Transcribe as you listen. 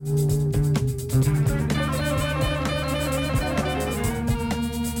Okay,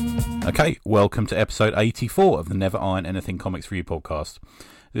 welcome to episode 84 of the Never Iron Anything Comics Review podcast.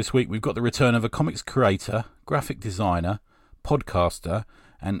 This week we've got the return of a comics creator, graphic designer, podcaster,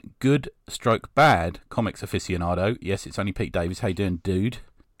 and good/bad comics aficionado. Yes, it's only Pete Davis. How you doing, dude?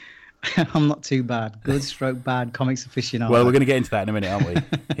 I'm not too bad. Good/bad comics aficionado. Well, we're going to get into that in a minute, aren't we?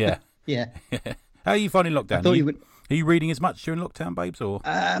 Yeah. Yeah. How are you finding lockdown? I thought you would... Are you reading as much during lockdown, babes? Or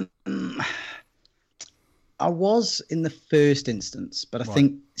I was in the first instance, but I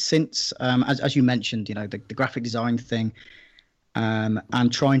think since, as you mentioned, you know, the graphic design thing, I'm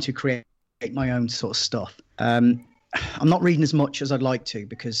trying to create my own sort of stuff. I'm not reading as much as I'd like to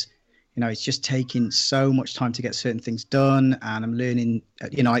because, you know, it's just taking so much time to get certain things done, and I'm learning.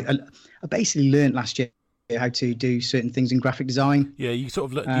 You know, I basically learned last year how to do certain things in graphic design. Yeah, you sort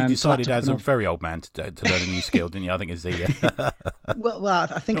of you decided as a very old man to learn a new skill, didn't you? I think it's the well,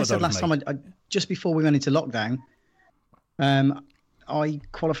 I think I said last time, I just before we went into lockdown, I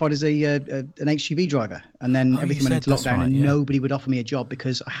qualified as an HGV driver, and then everything went into lockdown, and nobody would offer me a job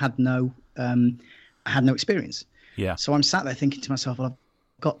because I had no experience. Yeah. So I'm sat there thinking to myself, well, I've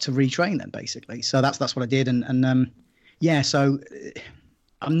got to retrain then, basically. So that's what I did, and so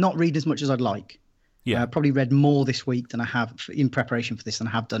I'm not reading as much as I'd like. Yeah, I probably read more this week than I have in preparation for this than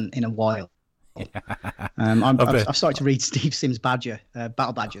I have done in a while. I've started to read Steve Sims' Battle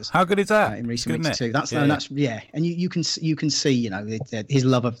Badgers. How good is that? In recent weeks too. That's and you can see, you know, his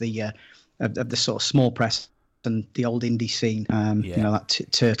love of the sort of small press and the old indie scene. You know, that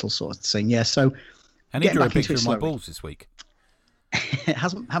turtle sort of thing. Yeah. So. And he drew a picture of my balls this week.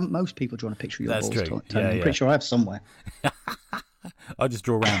 Haven't most people drawn a picture of your balls? That's true. I'm pretty sure I have somewhere. I just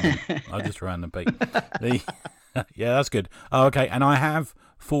draw around them. I just around them, Pete. Yeah, that's good. Oh, okay, and I have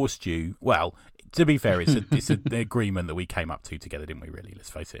forced you. Well, to be fair, it's an agreement that we came up to together, didn't we? Really, let's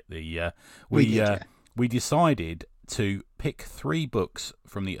face it. We decided to pick 3 books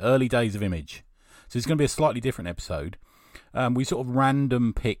from the early days of Image. So it's going to be a slightly different episode. We sort of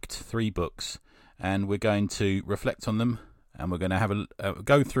random picked 3 books, and we're going to reflect on them, and we're going to have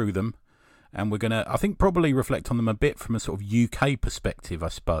go through them. And we're going to, I think, probably reflect on them a bit from a sort of UK perspective, I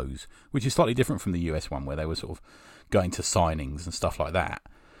suppose, which is slightly different from the US one, where they were sort of going to signings and stuff like that.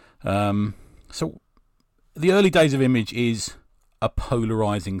 So the early days of Image is a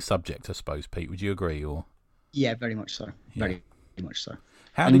polarising subject, I suppose, Pete. Would you agree? Or yeah, very much so. Very much so.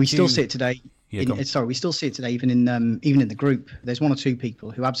 Still see it today. We still see it today, even in the group. There's 1 or 2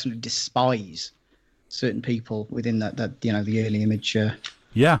 people who absolutely despise certain people within that you know, the early Image.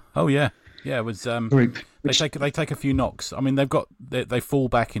 Yeah. Oh, yeah. Yeah, it was. Group. They take a few knocks. I mean, they fall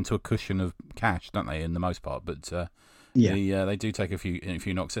back into a cushion of cash, don't they? In the most part, but they do take a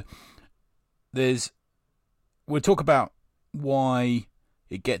few knocks. We'll talk about why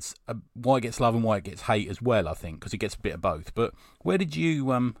it gets love and why it gets hate as well. I think because it gets a bit of both. But where did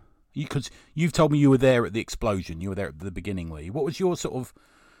you because you've told me you were there at the explosion. You were there at the beginning. Were you? What was your sort of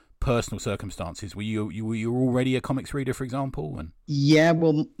personal circumstances? Were you already a comics reader, for example? And yeah,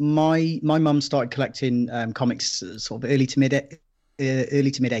 well, my mum started collecting comics sort of early to mid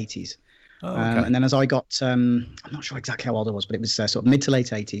 80s. Oh, okay. And then as I got, I'm not sure exactly how old I was, but it was sort of mid to late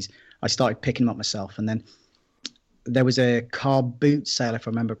 80s. I started picking them up myself, and then there was a car boot sale, if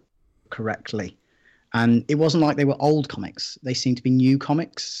I remember correctly. And it wasn't like they were old comics; they seemed to be new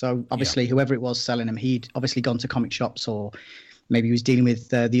comics. So obviously, whoever it was selling them, he'd obviously gone to comic shops, or maybe he was dealing with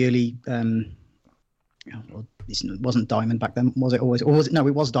the early. It wasn't Diamond back then, was it? Always, or was it? No,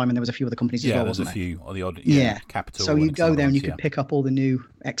 it was Diamond. There was a few other companies as well, wasn't there? Yeah, there's a few, or the odd, Capital. So you go there and you could pick up all the new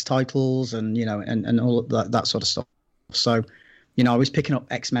X titles and, you know, and all of that sort of stuff. So, you know, I was picking up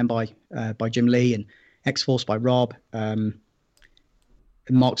X-Men by Jim Lee and X-Force by Rob, Mark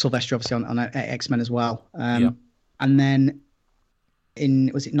Silvestri obviously on X-Men as well. And then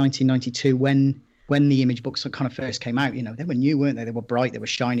was it 1992 when the Image books kind of first came out, you know, they were new, weren't they? They were bright, they were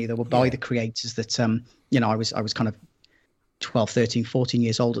shiny, they were by the creators that, you know, I was kind of 12, 13, 14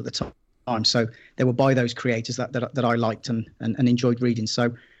 years old at the time. So they were by those creators that I liked and enjoyed reading.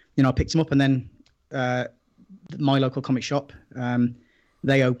 So, you know, I picked them up, and then my local comic shop,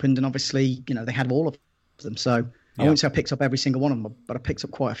 they opened, and obviously, you know, they had all of them. So I won't say I picked up every single one of them, but I picked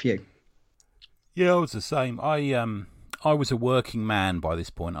up quite a few. Yeah, I was the same. I was a working man by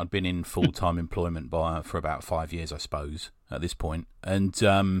this point. I'd been in full-time employment for about 5 years, I suppose, at this point. And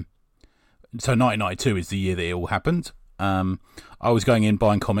so 1992 is the year that it all happened. I was going in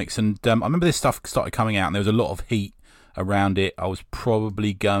buying comics, and I remember this stuff started coming out, and there was a lot of heat around it. I was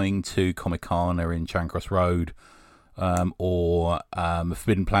probably going to Comicana in Charing Cross Road, or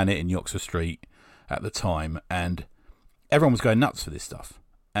Forbidden Planet in Oxford Street at the time, and everyone was going nuts for this stuff.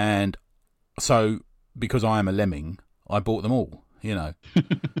 And so, because I am a lemming, I bought them all, you know.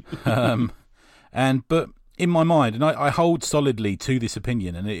 But in my mind, and I hold solidly to this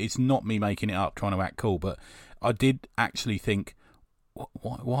opinion, and it's not me making it up, trying to act cool, but I did actually think,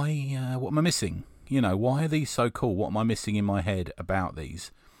 why what am I missing? You know, why are these so cool? What am I missing in my head about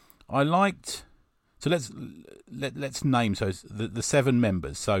these? I liked... So let's name the 7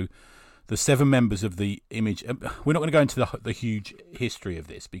 members. So the 7 members of the Image. We're not going to go into the huge history of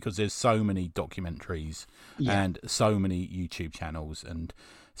this because there's so many documentaries and so many YouTube channels and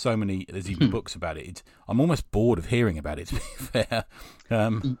so many. There's even books about it. I'm almost bored of hearing about it. To be fair,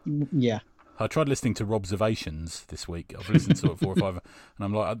 I tried listening to Robservations this week. I've listened to 4 or 5, and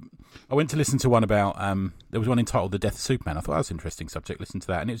I'm like, I went to listen to one about. There was one entitled "The Death of Superman." I thought that was an interesting subject. Listen to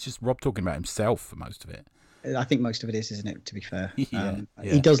that, and it was just Rob talking about himself for most of it. I think most of it is, isn't it? To be fair,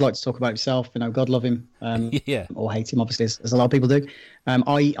 he does like to talk about himself. You know, God love him, or hate him, obviously, as a lot of people do.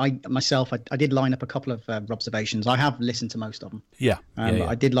 I myself, I did line up a couple of Robservations. I have listened to most of them.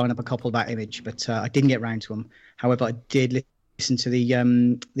 I did line up a couple about Image, but I didn't get round to them. However, I did listen to the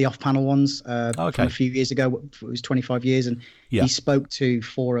off-panel ones from a few years ago. It was 25 years, and he spoke to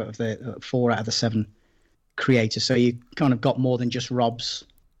 4 out of the 7 creators. So you kind of got more than just Rob's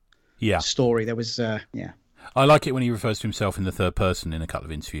story. There was I like it when he refers to himself in the third person in a couple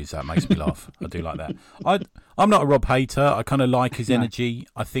of interviews. That makes me laugh. I do like that. I'm not a Rob hater. I kind of like his energy.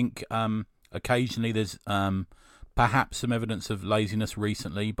 I think occasionally there's perhaps some evidence of laziness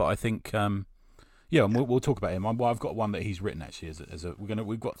recently, but I think and we'll talk about him. I've got one that he's written actually.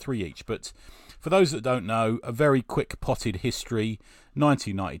 We've got 3 each. But for those that don't know, a very quick potted history.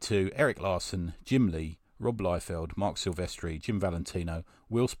 1992, Eric Larson, Jim Lee, Rob Liefeld, Mark Silvestri, Jim Valentino,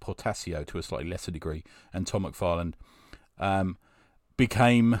 Whilce Portacio to a slightly lesser degree, and Tom McFarlane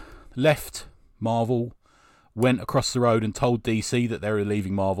left Marvel, went across the road and told DC that they were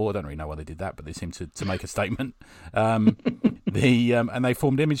leaving Marvel. I don't really know why they did that, but they seemed to make a statement. And they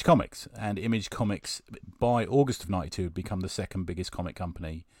formed Image Comics, and Image Comics by August of '92 had become the second biggest comic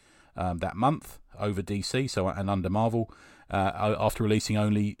company that month over DC, and under Marvel, after releasing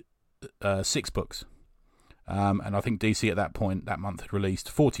only 6 books. And I think DC at that point, that month, had released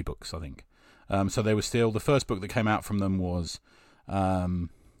 40 books, I think. So they were still... The first book that came out from them was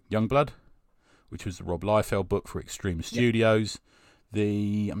Youngblood, which was the Rob Liefeld book for Extreme Studios.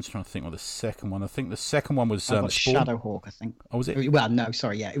 I'm just trying to think what the second one... I think the second one was Spawn. Shadowhawk, I think. Oh, was it? Well, no,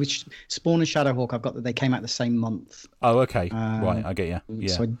 sorry, yeah. It was Spawn and Shadowhawk. I've got that they came out the same month. Oh, okay. Right, I get you.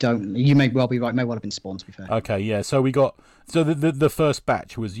 Yeah. So I don't... You may well be right. May well have been Spawn, to be fair. Okay, yeah. So we got... So the first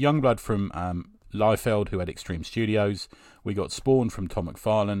batch was Youngblood from... Liefeld, who had Extreme Studios. We got Spawn from Tom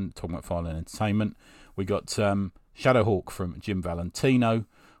McFarlane Entertainment. We got Shadowhawk from Jim Valentino.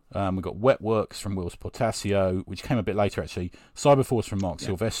 We got Wetworks from Whilce Portacio, which came a bit later actually. Cyberforce from Mark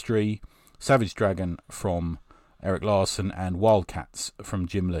Silvestri. Savage Dragon from Eric Larson, and Wildcats from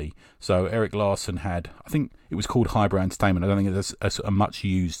Jim Lee. So Eric Larson had, I think it was called Highbrow Entertainment. I don't think it's a much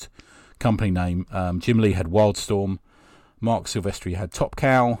used company name. Jim Lee had Wildstorm. Mark Silvestri had Top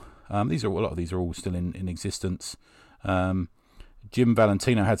Cow. A lot of these are all still in existence. Jim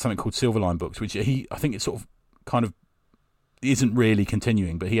Valentino had something called Silverline Books, which I think it's sort of kind of isn't really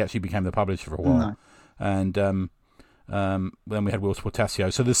continuing, but he actually became the publisher for a while. No. And then we had Whilce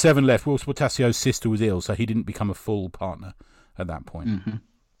Portacio. So the 7 left. Whilce Portacio's sister was ill, so he didn't become a full partner at that point. Mm-hmm.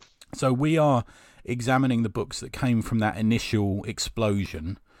 So we are examining the books that came from that initial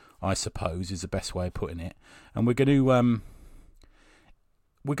explosion, I suppose, is the best way of putting it. And we're going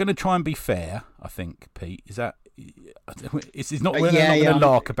to try and be fair, I think, Pete. Is that... It's not. We're not going to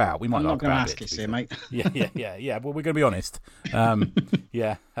lark about. We might. I'm not going to ask you, here, mate. Yeah. Well, we're going to be honest.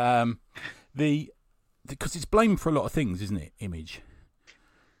 Because it's blamed for a lot of things, isn't it? Image.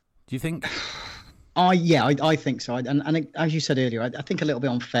 Do you think? I think so. And as you said earlier, I think a little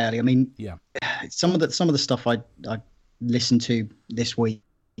bit unfairly. I mean, some of the stuff I listened to this week.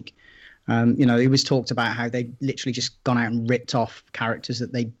 It was talked about how they literally just gone out and ripped off characters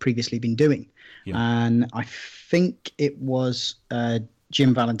that they'd previously been doing. Yeah. And I think it was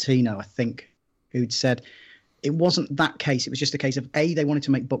Jim Valentino, who'd said it wasn't that case. It was just a case of A, they wanted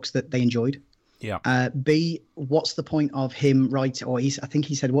to make books that they enjoyed. Yeah. B, what's the point of him writing, or I think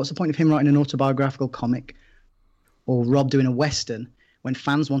he said, what's the point of him writing an autobiographical comic or Rob doing a Western when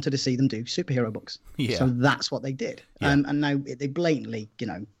fans wanted to see them do superhero books? Yeah. So that's what they did. Yeah. And now they blatantly,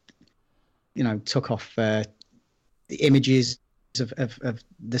 took off the images of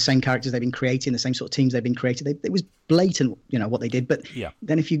the same characters they've been creating, the same sort of teams they've been creating. It was blatant, what they did. But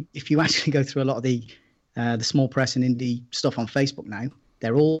then if you actually go through a lot of the small press and indie stuff on Facebook now,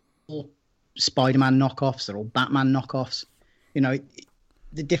 they're all Spider-Man knockoffs. They're all Batman knockoffs.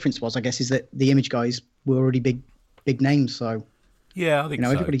 the difference was, I guess, is that the Image guys were already big names. So yeah, I think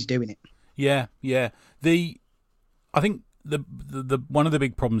so. Everybody's doing it. Yeah. I think the one of the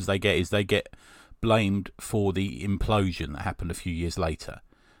big problems they get is they get blamed for the implosion that happened a few years later,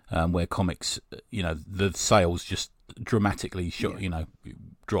 where comics, the sales just dramatically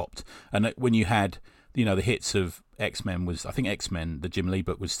dropped, and when you had the hits of X-Men I think X-Men, the Jim Lee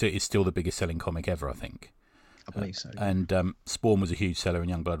book is still the biggest selling comic ever, I think. I believe so. And Spawn was a huge seller, and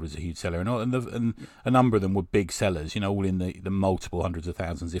Youngblood was a huge seller, and a number of them were big sellers. All in the multiple hundreds of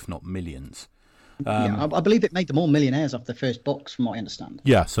thousands, if not millions. I believe it made them all millionaires off the first books, from what I understand.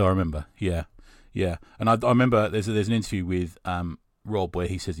 Yeah, so I remember. Yeah, and I remember there's an interview with Rob where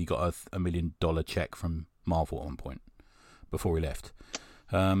he says he got a $1 million check from Marvel at one point before he left.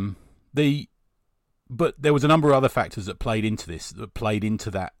 But there was a number of other factors that played into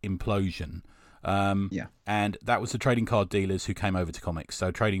that implosion. And that was the trading card dealers who came over to comics.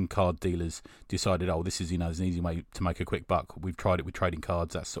 So trading card dealers decided, this is there's an easy way to make a quick buck. We've tried it with trading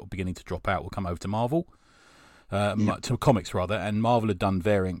cards. That's sort of beginning to drop out. We'll come over to Marvel, to comics rather. And Marvel had done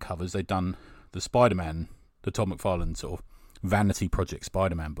variant covers. They'd done the Spider-Man, the Todd McFarlane sort of vanity project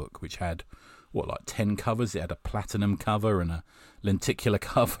Spider-Man book, which had 10 covers. It had a platinum cover and a lenticular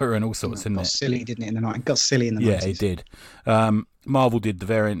cover and all sorts in there. Silly, didn't it? In the night, it got silly in the 90s. Yeah, it did. Marvel did the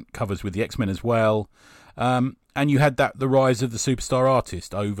variant covers with the X-Men as well, and you had the rise of the superstar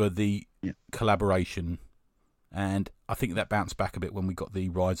artist over the collaboration, and I think that bounced back a bit when we got the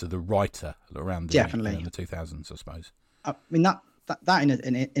rise of the writer around the 2000s, I suppose. I mean that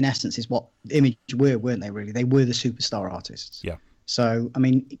in essence is what Image were, weren't they? Really, they were the superstar artists. Yeah. So I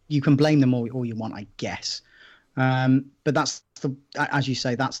mean, you can blame them all you want, I guess, but that's as you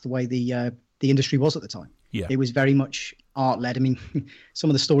say, that's the way the industry was at the time. Yeah. It was very much art-led. I mean, some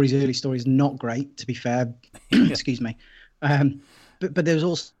of the early stories, not great, to be fair. Excuse me. But there was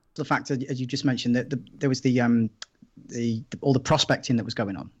also the fact that, as you just mentioned, that there was all the prospecting that was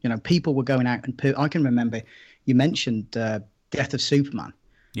going on. People were going out and I can remember you mentioned Death of Superman.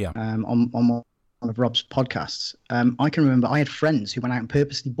 Yeah. On one of Rob's podcasts. I can remember I had friends who went out and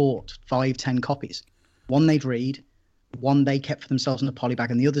purposely bought 5-10 copies. One they'd read, one they kept for themselves in a polybag,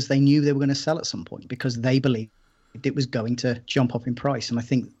 and the others they knew they were going to sell at some point because they believed it was going to jump up in price. And I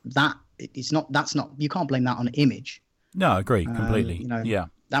think that's not you can't blame that on Image. No, I agree completely.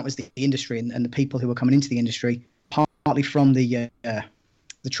 That was the industry and the people who were coming into the industry partly from the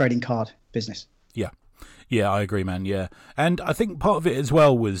trading card business. Yeah, I agree, man. Yeah, and I think part of it as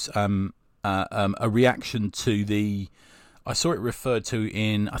well was a reaction to I saw it referred to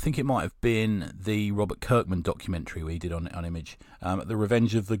in, I think it might have been the Robert Kirkman documentary we did on Image, The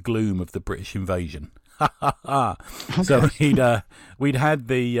Revenge of the Gloom of the British Invasion. Okay. So we'd had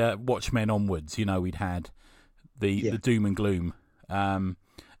the Watchmen onwards, we'd had the doom and gloom, and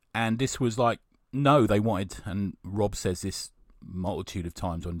this was no, they wanted, and Rob says this multitude of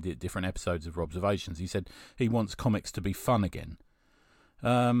times on different episodes of Robservations. He said he wants comics to be fun again.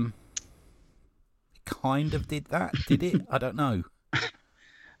 Kind of did that, did it? I don't know.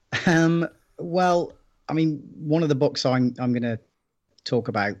 Well, I mean, one of the books I'm going to talk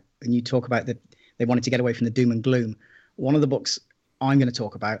about, and you talk about that they wanted to get away from the doom and gloom. One of the books I'm going to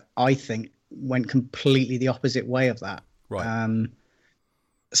talk about, I think, went completely the opposite way of that. Right.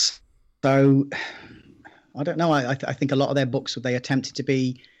 So I don't know. I think a lot of their books, they attempted to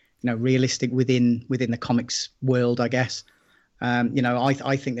be, realistic within the comics world, I guess.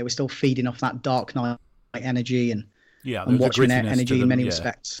 I think they were still feeding off that Dark Knight energy and Watchmen energy in many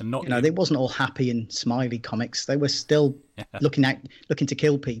respects. And they wasn't all happy and smiley comics. They were still looking to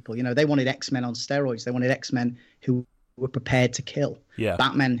kill people. They wanted X-Men on steroids. They wanted X-Men who were prepared to kill. Yeah.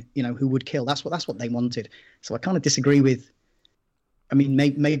 Batman, who would kill. That's what they wanted. So I kind of disagree with. I mean,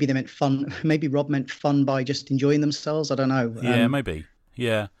 maybe they meant fun. Maybe Rob meant fun by just enjoying themselves. I don't know. Yeah, maybe.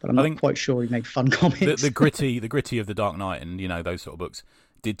 Yeah, but I'm not quite sure he made fun comics. The gritty of the Dark Knight and those sort of books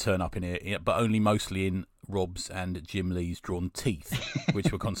did turn up in it, but only mostly in Rob's and Jim Lee's drawn teeth, which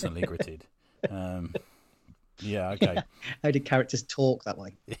were constantly gritted. Yeah, okay. How did characters talk that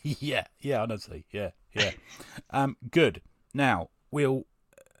way? yeah, honestly, yeah. Good. Now we're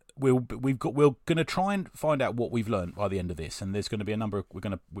going to try and find out what we've learned by the end of this, and there's going to be a number. We're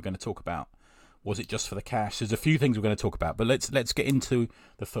going to talk about. Was it just for the cash? There's a few things we're going to talk about, but let's get into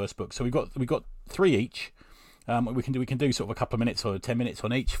the first book. So we've got 3 each. We can do sort of a couple of minutes or 10 minutes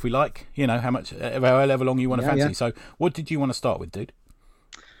on each if we like. However long you want to fancy. Yeah. So what did you want to start with, dude?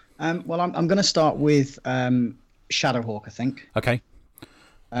 Well, I'm going to start with Shadowhawk, I think. Okay.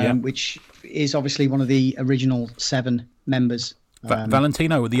 Which is obviously one of the original 7 members.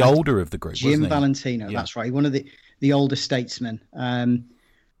 Valentino, the older of the group, Jim wasn't he? Valentino, that's right. One of the older statesmen.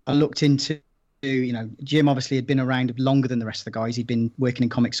 I looked into, Jim obviously had been around longer than the rest of the guys. He'd been working in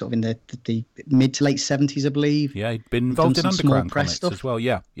comics sort of in the mid to late 70s, I believe. Yeah, he'd been involved in underground comics stuff as well.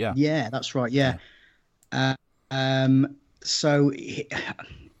 Yeah. Yeah, that's right. Yeah. So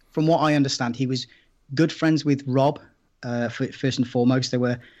from what I understand, he was good friends with Rob. First and foremost, they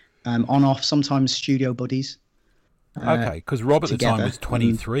were on-off, sometimes studio buddies. Okay, because Rob at together. the time was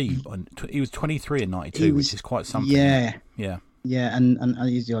 23. He was 23 in 92, which is quite something. Yeah. Yeah, and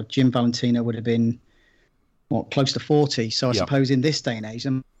Jim Valentino would have been close to 40. So I suppose in this day and age,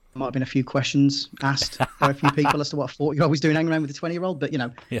 there might have been a few questions asked by a few people as to what a 40-year-old was doing hanging around with a 20-year-old. But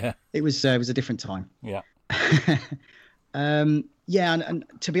it was a different time. Yeah. And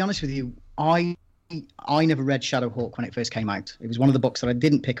to be honest with you, I never read Shadowhawk when it first came out. It was one of the books that I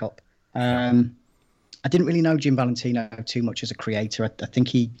didn't pick up. I didn't really know Jim Valentino too much as a creator. I think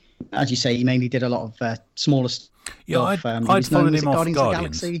he, as you say, he mainly did a lot of smaller stuff. Yeah, I'd followed him off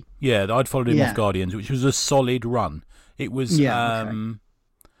Guardians. Yeah, I'd followed him off Guardians, which was a solid run. It was, to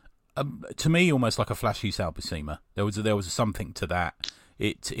me, almost like a flashy Sal Buscema. There was something to that.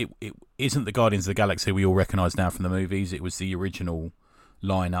 It isn't the Guardians of the Galaxy we all recognise now from the movies. It was the original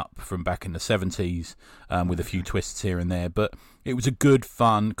line-up from back in the 70s, with a few twists here and there. But it was a good,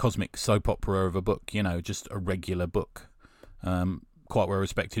 fun, cosmic soap opera of a book, just a regular book. Quite well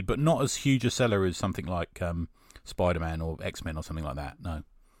respected, but not as huge a seller as something like Spider-Man or X-Men or something like that. No.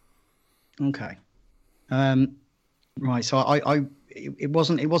 Okay. Right. So it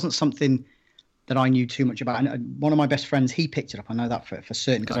wasn't something that I knew too much about. And one of my best friends, he picked it up. I know that for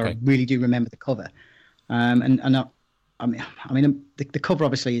certain because I really do remember the cover. The cover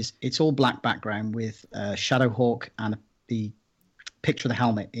obviously it's all black background with Shadowhawk and the picture of the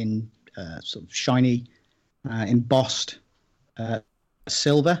helmet in sort of shiny, embossed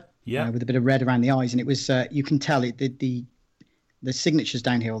silver, with a bit of red around the eyes, and it was you can tell it the signatures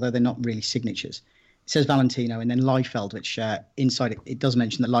down here, although they're not really signatures. It says Valentino and then Liefeld, which inside it does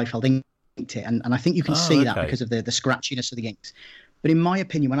mention that Liefeld inked it, and I think you can see that because of the scratchiness of the inks. But in my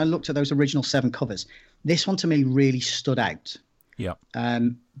opinion, when I looked at those original 7 covers, this one to me really stood out. Yeah.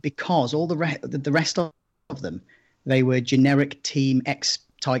 Because all the rest of them, they were generic Team X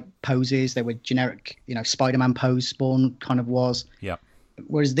type poses. They were generic, Spider-Man pose. Spawn kind of was. Yeah.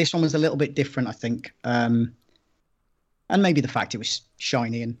 Whereas this one was a little bit different, I think. And maybe the fact it was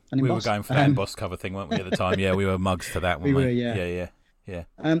shiny and embossed. We were going for that embossed cover thing, weren't we, at the time? Yeah, we were mugs to that one. We were, yeah.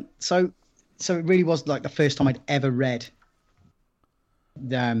 So it really was like the first time I'd ever read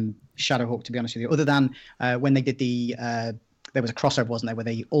Shadowhawk, to be honest with you, other than when they did there was a crossover, wasn't there, where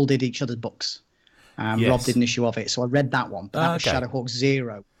they all did each other's books. Rob did an issue of it, so I read that one. But that was Shadowhawk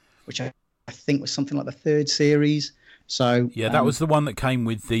Zero, which I think was something like the 3rd series. So that was the one that came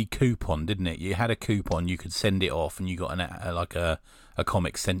with the coupon, didn't it? You had a coupon, you could send it off, and you got a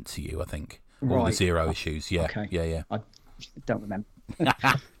comic sent to you, I think. All the Zero issues. Yeah, okay. Yeah. I don't remember.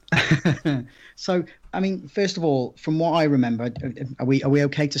 So, first of all, from what I remember, are we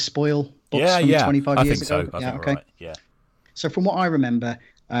okay to spoil books from 25 years ago? I think okay. Right. Yeah. So, from what I remember,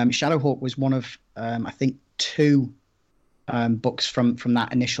 Shadowhawk was one of I think 2 books from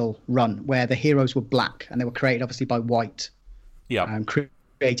that initial run where the heroes were black and they were created obviously by white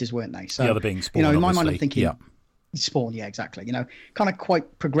creators, weren't they? So the other being Spawn, in my mind I'm thinking Spawn, exactly. Kind of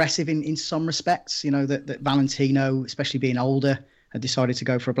quite progressive in some respects. That Valentino, especially being older, had decided to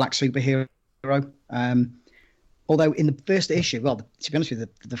go for a black superhero. Although in the first issue, well, to be honest with you,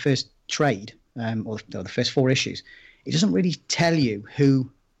 the first trade or the first 4 issues, it doesn't really tell you who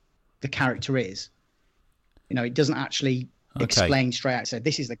the character is. It doesn't actually explain straight out. So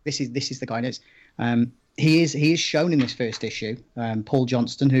this is the guy. And he is shown in this first issue. Paul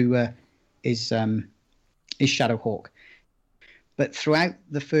Johnston, who is Shadowhawk. But throughout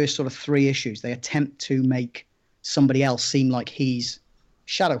the first sort of 3 issues, they attempt to make somebody else seem like he's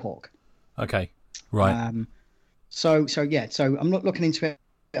Shadowhawk. Okay, right. So I'm not looking into it.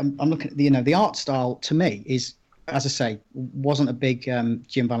 I'm looking at the art style. To me, is, as I say, wasn't a big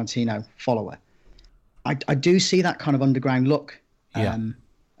Jim Valentino follower. I do see that kind of underground look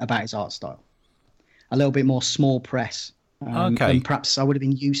about his art style. A little bit more small press than perhaps I would have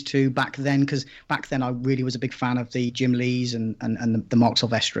been used to back then, because back then I really was a big fan of the Jim Lees and the Mark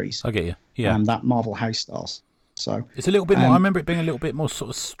Silvestris. I get you. Yeah. That Marvel House styles. So it's a little bit more. I remember it being a little bit more sort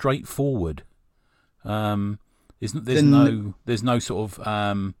of straightforward. There's no sort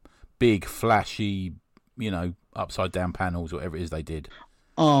of big flashy, upside down panels or whatever it is they did.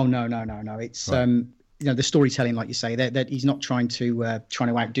 Oh no! It's right. The storytelling, like you say, that he's not trying to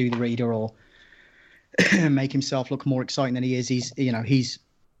outdo the reader or make himself look more exciting than he is. He's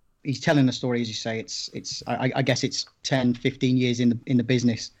he's telling a story, as you say. I guess it's 10, 15 years in the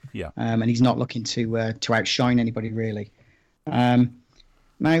business. Yeah. And he's not looking to outshine anybody really.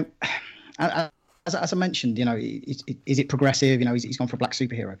 Now, as I mentioned, is it progressive? He's gone for a black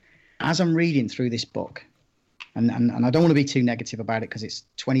superhero. As I'm reading through this book, and I don't want to be too negative about it because it's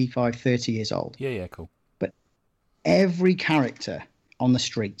 25, 30 years old. Yeah, cool. But every character on the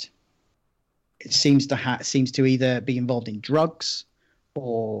street, it seems to either be involved in drugs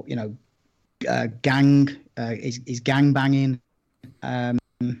or gang banging.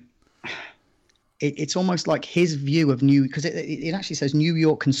 It's almost like his view of because it actually says New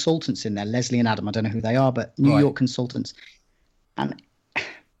York consultants in there, Leslie and Adam. I don't know who they are, but New York consultants. And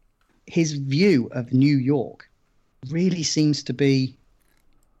his view of New York really seems to be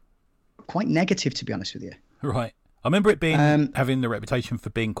quite negative, to be honest with you. Right. I remember it being having the reputation for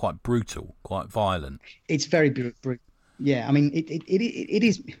being quite brutal, quite violent. It's very brutal. Yeah, I mean, it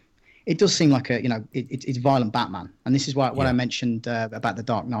is. It does seem like it's violent Batman, and this is what I mentioned about the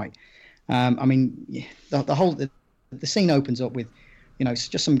Dark Knight. I mean, the scene opens up with, it's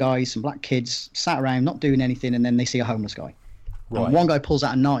just some guys, some black kids sat around not doing anything, and then they see a homeless guy. Right. And one guy pulls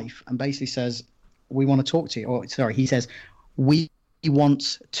out a knife and basically says, "We want to talk to you." Or sorry, he says, "We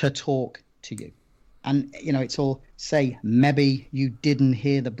want to talk to you." And it's all say, "Maybe you didn't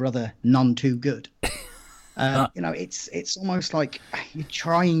hear the brother, none too good." It's almost like you're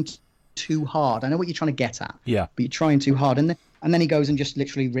trying too hard. I know what you're trying to get at. Yeah. But you're trying too hard, and then he goes and just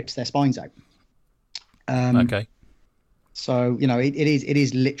literally rips their spines out. Okay. So it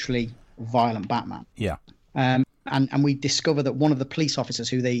is literally violent Batman. Yeah. And we discover that one of the police officers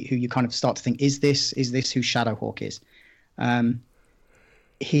who you kind of start to think is this who Shadowhawk is.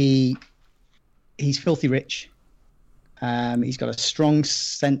 He's filthy rich. He's got a strong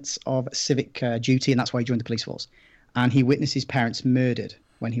sense of civic duty, and that's why he joined the police force. And he witnessed his parents murdered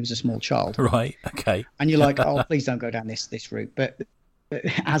when he was a small child. Right. Okay. And you're like, oh, please don't go down this route. But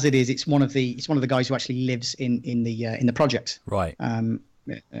as it is, it's one of the guys who actually lives in the project. Right.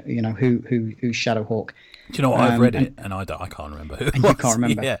 Who's Shadowhawk. Do you know what? I've read it, and I can't remember who it was. You can't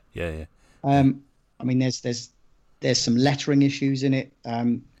remember. Yeah. I mean, there's some lettering issues in it.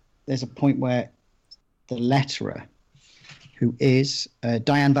 There's a point where the letterer, who is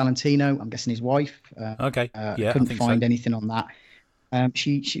Diane Valentino, I'm guessing his wife. Okay. Yeah. Couldn't find anything on that.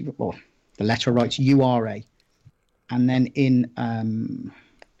 She the letterer writes URA, and then in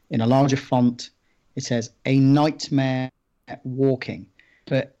a larger font it says a nightmare walking,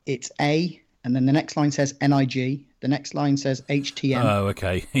 but it's A, and then the next line says NIG, the next line says HTM. Oh,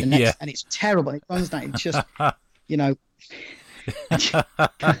 okay. Yeah. And it's terrible. It runs that. It's just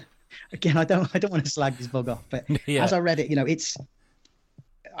again, I don't want to slag this book off, but as I read it, it's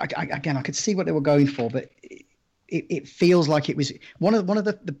I could see what they were going for, but it feels like it was one of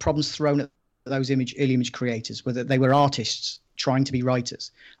the problems thrown at those early image creators were that they were artists trying to be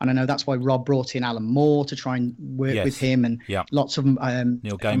writers, and I know that's why Rob brought in Alan Moore to try and work with him, and lots of Neil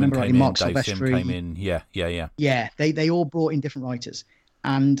Gaiman came in, Mark Dave Sim came in, yeah. They all brought in different writers,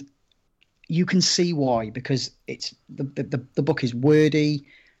 and you can see why, because it's the book is wordy.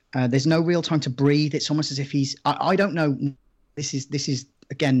 There's no real time to breathe. It's almost as if he's I don't know. This is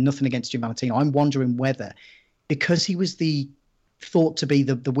again nothing against Jim Valentino. I'm wondering whether, because he was thought to be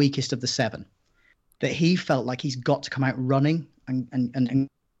the weakest of the seven, that he felt like he's got to come out running and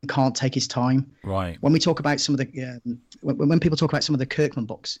can't take his time. Right. When we talk about some of the when people talk about some of the Kirkman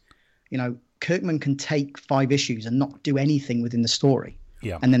books, Kirkman can take 5 issues and not do anything within the story.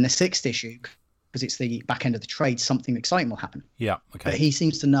 Yeah. And then the 6th issue, because it's the back end of the trade, something exciting will happen. Yeah. Okay. But he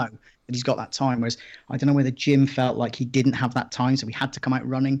seems to know that he's got that time, whereas I don't know whether Jim felt like he didn't have that time, so he had to come out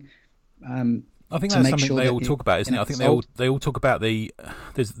running. I think that's something they all talk about, isn't it? I think they all talk about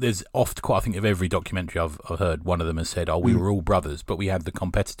there's oft quite, I think of every documentary I've heard, one of them has said, we were all brothers, but we had the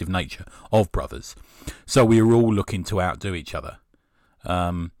competitive nature of brothers, so we were all looking to outdo each other.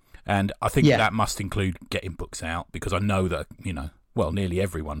 And I think that must include getting books out, because I know that nearly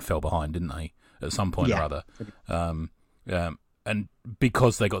everyone fell behind, didn't they, at some point or other. And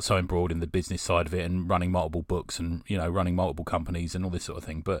because they got so embroiled in the business side of it and running multiple books and running multiple companies and all this sort of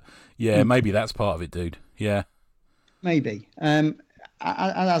thing, but maybe that's part of it, dude. Yeah, maybe. And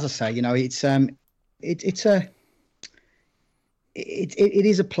as I say, it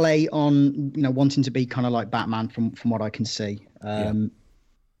is a play on wanting to be kind of like Batman from what I can see.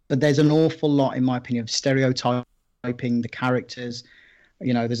 But there's an awful lot, in my opinion, of stereotyping the characters.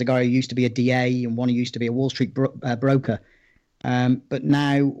 There's a guy who used to be a DA and one who used to be a Wall Street broker. But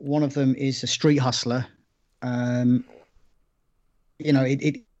now one of them is a street hustler.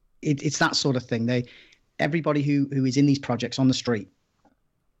 It's that sort of thing. Everybody who is in these projects on the street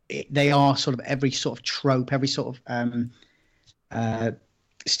they are sort of every sort of trope, every sort of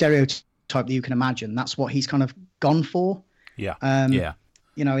stereotype that you can imagine. That's what he's kind of gone for. Yeah.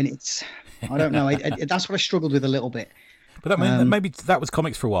 You know, and it's, I don't know. That's what I struggled with a little bit. But maybe that was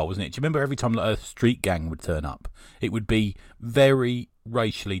comics for a while, wasn't it? Do you remember every time a street gang would turn up, it would be very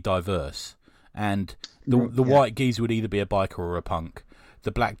racially diverse, and the white geezer would either be a biker or a punk.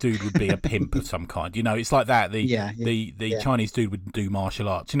 The black dude would be a pimp of some kind. You know, it's like that. The Chinese dude would do martial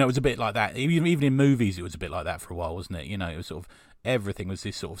arts. You know, it was a bit like that. Even in movies, it was a bit like that for a while, wasn't it? You know, it was sort of everything was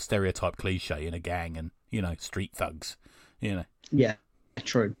this sort of stereotype cliche in a gang, and you know, street thugs. You know. Yeah.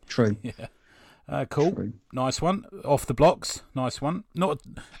 True. Yeah. Cool. True. Nice one. Off the blocks. Nice one.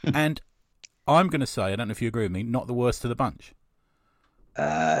 And I'm going to say, I don't know if you agree with me, not the worst of the bunch.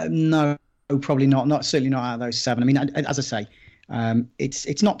 No, probably not. Certainly not out of those 7. I mean, as I say,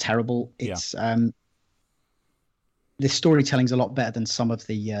 it's not terrible. It's the storytelling's a lot better than some of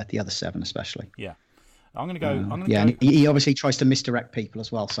the other 7, especially. Yeah. I'm going to go. And he obviously tries to misdirect people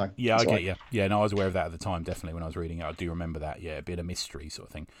as well. So yeah, I get you. Yeah, no, I was aware of that at the time. Definitely, when I was reading it, I do remember that. Yeah, a bit of mystery sort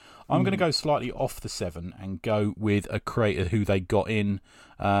of thing. I'm going to go slightly off the 7 and go with a creator who they got in,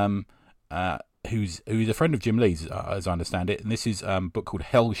 who's a friend of Jim Lee's, as I understand it. And this is a book called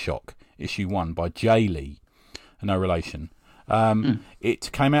Hellshock, issue 1 by Jay Lee, no relation.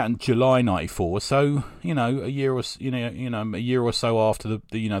 It came out in July '94, so you know a year or so after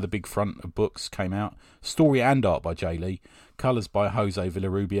the big front of books came out. Story and art by Jay Lee, colours by Jose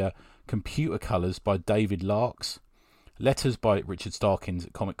Villarrubia, computer colours by David Larks, letters by Richard Starkins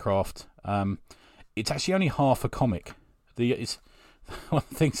at Comic Craft. It's actually only half a comic. It's one of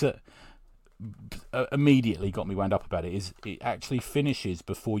the things that immediately got me wound up about it is it actually finishes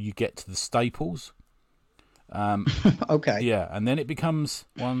before you get to the staples. Okay. Yeah, and then it becomes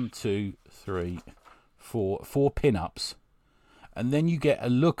 1, 2, 3, 4 pin-ups, and then you get a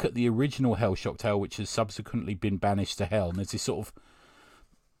look at the original Hellshock tale, which has subsequently been banished to hell. And there's this sort of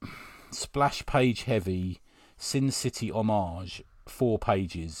splash page heavy Sin City homage, 4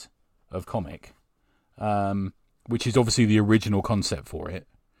 pages of comic, which is obviously the original concept for it.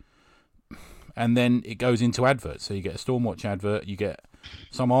 And then it goes into adverts. So you get a Stormwatch advert, you get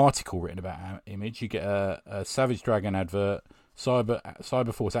some article written about Image, you get a Savage Dragon advert,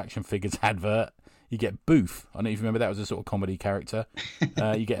 Cyberforce action figures advert, you get Booth. I don't know if you remember, that was a sort of comedy character.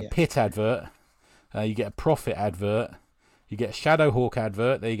 You get a Pit advert, you get a Prophet advert, you get a Shadowhawk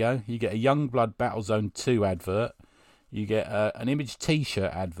advert, there you go. You get a Youngblood Battlezone 2 advert, you get an Image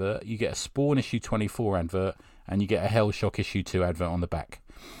t-shirt advert, you get a Spawn issue 24 advert, and you get a Hellshock issue 2 advert on the back.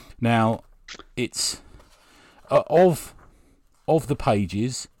 Now, it's of the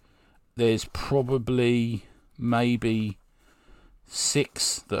pages, there's probably maybe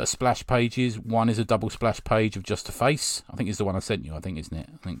 6 that are splash pages. 1 is a double splash page of just a face. I think it's the one I sent you, isn't it?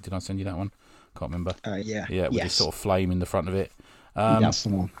 Did I send you that one? Can't remember. Yeah. Yeah, with this sort of flame in the front of it. That's the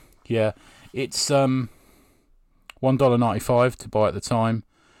one. Yeah, it's $1.95 to buy at the time.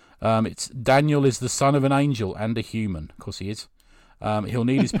 It's Daniel is the son of an angel and a human. Of course he is. He'll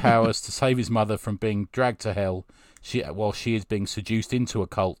need his powers to save his mother from being dragged to hell while she is being seduced into a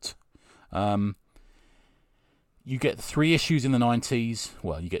cult. You get 3 issues in the 90s.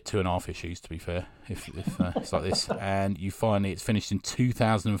 Well, you get 2.5 issues, to be fair, if it's like this. And it's finished in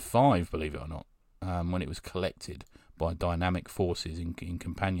 2005, believe it or not, when it was collected by Dynamic Forces in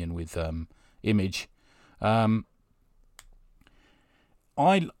companion with Image. I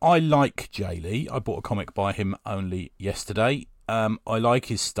like Jay Lee. I bought a comic by him only yesterday. I like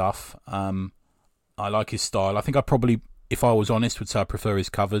his stuff. I like his style. I think I probably, if I was honest, would say I prefer his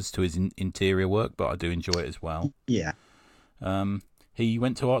covers to his interior work, but I do enjoy it as well. Yeah. He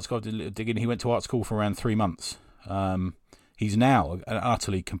went to art school. I did a little digging. He went to art school for around 3 months. He's now an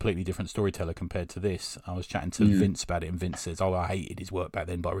utterly, completely different storyteller compared to this. I was chatting to Vince about it, and Vince says, "Oh, I hated his work back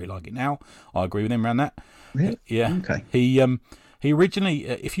then, but I really like it now." I agree with him around that. Really? Yeah. Okay. He originally,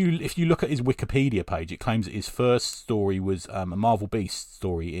 if you look at his Wikipedia page, it claims that his first story was a Marvel Beast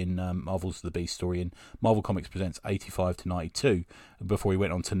story in Marvel's The Beast story in Marvel Comics Presents 85 to 92, before he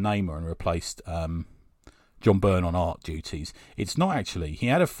went on to Namor and replaced John Byrne on art duties. It's not actually. He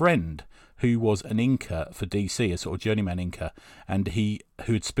had a friend who was an inker for DC, a sort of journeyman inker, and who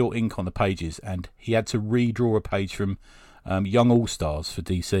had spilt ink on the pages, and he had to redraw a page from Young All-Stars for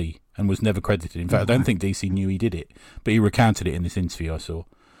DC and was never credited. In fact, I don't think DC knew he did it, but he recounted it in this interview I saw.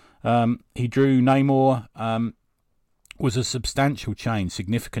 He drew Namor. Was a substantial change,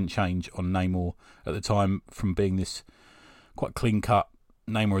 significant change on Namor at the time, from being this quite clean-cut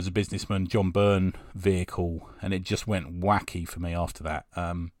Namor as a businessman, John Byrne vehicle, and it just went wacky for me after that.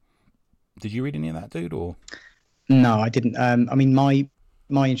 Did you read any of that, dude? Or no, I didn't. I mean, my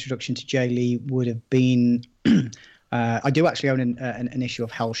my introduction to Jay Lee would have been. I do actually own an issue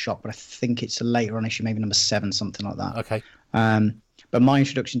of Hellshock, but I think it's a later on issue, maybe number 7, something like that. Okay. But my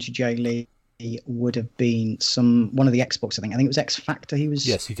introduction to Jay Lee would have been one of the X books. I think it was X Factor.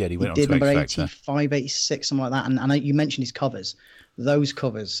 Yes, he did. He went on to number X Factor. 85, 86, something like that. And you mentioned his covers. Those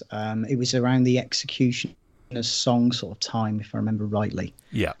covers. It was around the Executioner's Song sort of time, if I remember rightly.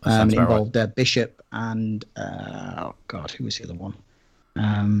 Yeah, that sounds it about involved right. Bishop and who was the other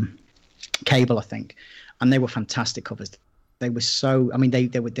one? Cable, I think. And they were fantastic covers. They were so. I mean,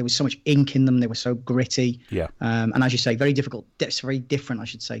 there was so much ink in them. They were so gritty. Yeah. And as you say, very difficult. It's very different, I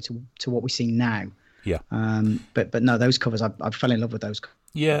should say, to what we see now. Yeah. But no, those covers, I fell in love with those covers.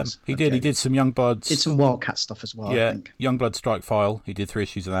 Yeah, he did. He did some Youngbloods. Did some Wildcat stuff as well. Yeah, I think. Youngblood Strike File. He did 3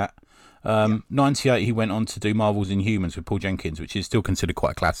 issues of that. 98, he went on to do Marvel's Inhumans with Paul Jenkins, which is still considered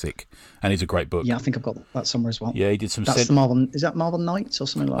quite a classic, and is a great book. Yeah, I think I've got that somewhere as well. Yeah, he did some. That's the Marvel. Is that Marvel Knights or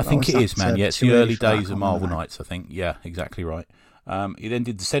something like that? I think it is, man. Yeah, it's the early days of Marvel Knights. Knights. I think. Yeah, exactly right. He then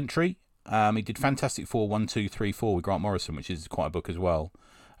did the Sentry. He did Fantastic Four 1, 2, 3, 4 with Grant Morrison, which is quite a book as well.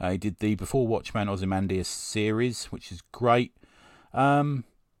 He did the Before Watchmen Ozymandias series, which is great.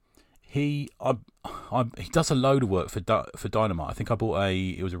 He does a load of work for Dynamite. I think I bought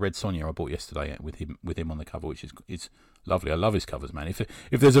it was a Red Sonja I bought yesterday with him on the cover, which is lovely. I love his covers, man.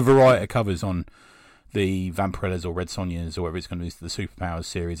 If there's a variety of covers on the Vampirellas or Red Sonjas or whatever it's going to be, the Superpowers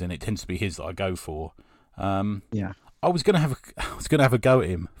series, and it tends to be his that I go for. Yeah. I was gonna have a go at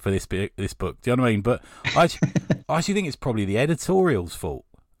him for this book. Do you know what I mean? But I actually think it's probably the editorial's fault.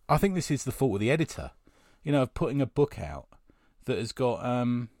 I think this is the fault of the editor. You know, of putting a book out that has got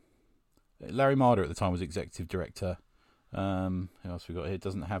Larry Marder at the time was executive director. Who else we got here?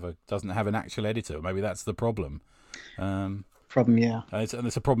 Doesn't have an actual editor. Maybe that's the problem. Yeah. And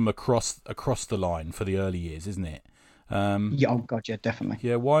it's a problem across the line for the early years, isn't it? Yeah, oh god, yeah, definitely.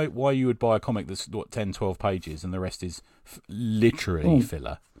 Yeah, why you would buy a comic that's 10, 12 pages and the rest is literally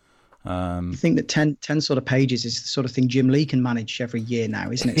filler. I think that 10 sort of pages is the sort of thing Jim Lee can manage every year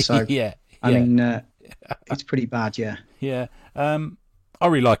now, isn't it? So yeah. I mean, it's pretty bad, yeah. Yeah. I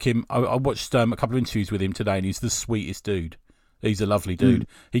really like him. I watched a couple of interviews with him today, and he's the sweetest dude. He's a lovely dude.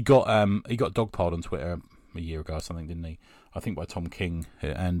 He got dogpiled on Twitter a year ago or something, didn't he? I think by Tom King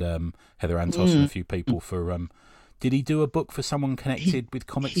and Heather Antos and a few people for. Did he do a book for someone connected with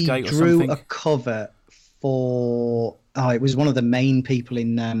Comicsgate or something? He drew a cover for. Oh, it was one of the main people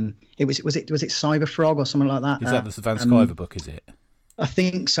in. Was it Cyberfrog or something like that? Is that the Van Sciver book? Is it? I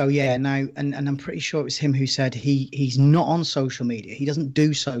think so, yeah. Now, and I'm pretty sure it was him who said he's not on social media. He doesn't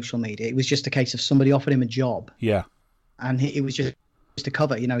do social media. It was just a case of somebody offered him a job. Yeah. And it was just a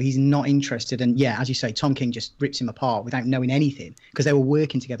cover. You know, he's not interested. And yeah, as you say, Tom King just rips him apart without knowing anything because they were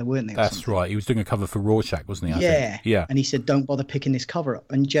working together, weren't they? That's right. He was doing a cover for Rorschach, wasn't he? I think. Yeah. And he said, "Don't bother picking this cover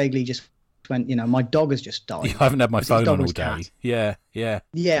up." And Jay Lee just went, my dog has just died. Yeah, I haven't had my phone on all day. Cat. Yeah.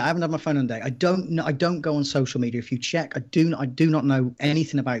 Yeah, I haven't had my phone on all day. I don't go on social media. If you check, I do not know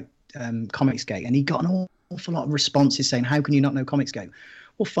anything about Comicsgate. And he got an awful lot of responses saying, "How can you not know Comicsgate?"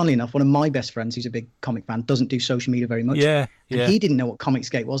 Well, funnily enough, one of my best friends, who's a big comic fan, doesn't do social media very much. Yeah. And he didn't know what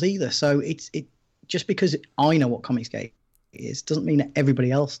Comicsgate was either. So it just because I know what Comicsgate is doesn't mean that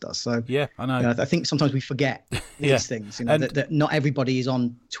everybody else does. So yeah, I know. I think sometimes we forget these things. That not everybody is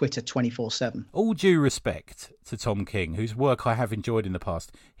on Twitter 24/7. All due respect to Tom King, whose work I have enjoyed in the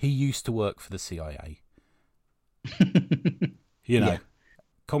past, he used to work for the CIA. Yeah.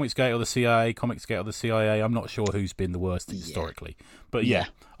 Comicsgate or the CIA, Comicsgate or the CIA. I'm not sure who's been the worst historically, but yeah,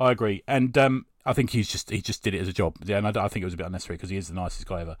 I agree. And I think he just did it as a job. Yeah, and I think it was a bit unnecessary because he is the nicest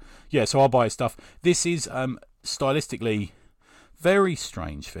guy ever. Yeah, so I'll buy his stuff. This is stylistically very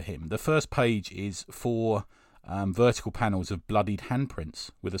strange for him. The first page is 4 vertical panels of bloodied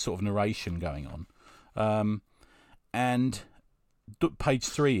handprints with a sort of narration going on, and page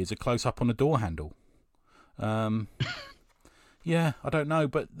 3 is a close up on a door handle. Yeah, I don't know,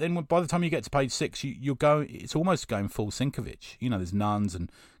 but then by the time you get to page 6, you're going. It's almost going full Sienkiewicz. There's nuns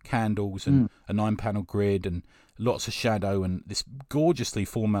and candles and a 9-panel grid and lots of shadow and this gorgeously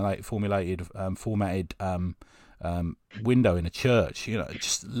formatted window in a church.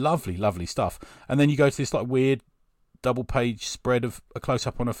 Just lovely stuff. And then you go to this like weird double-page spread of a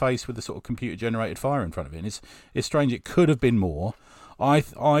close-up on a face with a sort of computer-generated fire in front of it. And it's strange. It could have been more.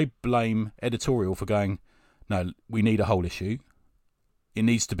 I blame editorial for going, no, we need a whole issue. It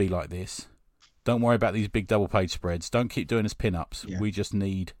needs to be like this. Don't worry about these big double-page spreads. Don't keep doing us pin-ups. Yeah. We just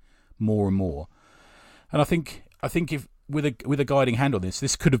need more and more. And I think if with a guiding hand on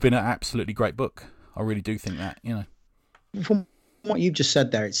this could have been an absolutely great book. I really do think that. From what you've just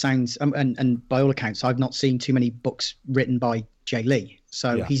said there, it sounds, and by all accounts, I've not seen too many books written by Jay Lee.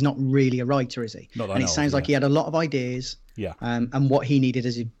 So he's not really a writer, is he? And it sounds like he had a lot of ideas. Yeah. And what he needed,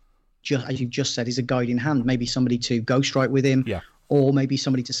 as you've just said, is a guiding hand. Maybe somebody to ghostwrite with him. Yeah. Or maybe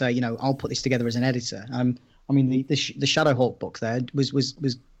somebody to say, I'll put this together as an editor. I mean, the Shadowhawk book there was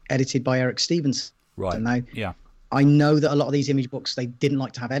edited by Eric Stevenson. Right. Now, I know that a lot of these image books, they didn't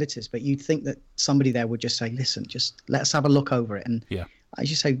like to have editors, but you'd think that somebody there would just say, listen, just let us have a look over it. And as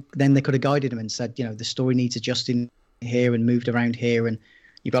you say, then they could have guided him and said, the story needs adjusting here and moved around here. And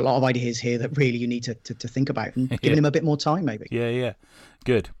you've got a lot of ideas here that really you need to think about, and giving him a bit more time, maybe. Yeah.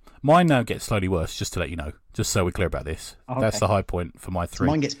 Good. Mine now gets slowly worse, just to let you know, just so we're clear about this. Okay. That's the high point for my 3. So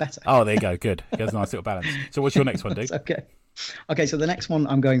mine gets better. Oh, there you go. Good. It has a nice little balance. So what's your next one, dude? Okay, so the next one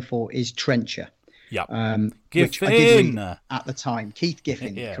I'm going for is Trencher. Yeah. Which I did read at the time. Keith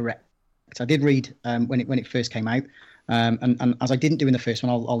Giffen, correct. I did read when it first came out. And as I didn't do in the first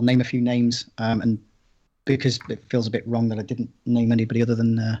one, I'll name a few names. And because it feels a bit wrong that I didn't name anybody other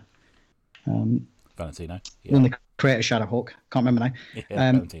than Valentino. One of the creator of Shadowhawk. Can't remember now.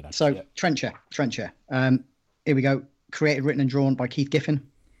 Valentino. So Trencher. Here we go. Created, written and drawn by Keith Giffen.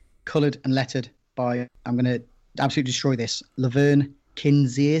 Coloured and lettered by, I'm going to absolutely destroy this, Laverne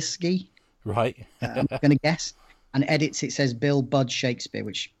Kinzierski. Right. I'm going to guess. And edits, it says Bill Bud Shakespeare,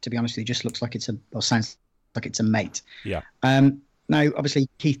 which, to be honest with you, just looks like sounds like it's a mate. Yeah. Now, obviously,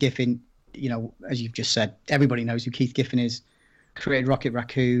 Keith Giffen, as you've just said, everybody knows who Keith Giffen is. Created Rocket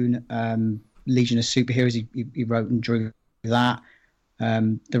Raccoon, Legion of Superheroes. He wrote and drew that.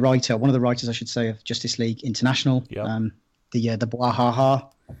 One of the writers, I should say, of Justice League International. Yep. The Bwahaha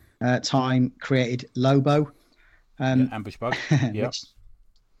time created Lobo. Ambush Bug. Yeah.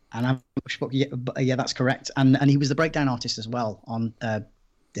 And Ambush Bug. Yeah, that's correct. And he was the breakdown artist as well on the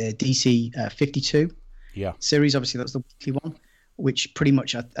DC 52 series. Obviously, that was the weekly one, which pretty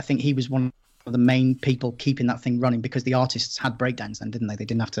much I think he was one of the main people keeping that thing running, because the artists had breakdowns then, didn't they? They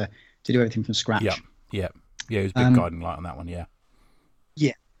didn't have to do everything from scratch. Yeah. It was a big guiding light on that one. Yeah.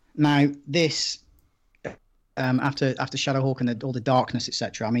 Now this, after Shadowhawk and all the darkness,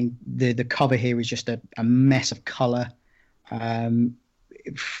 etc. I mean, the cover here is just a mess of color.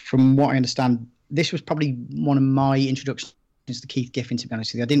 From what I understand, this was probably one of my introductions to Keith Giffen, to be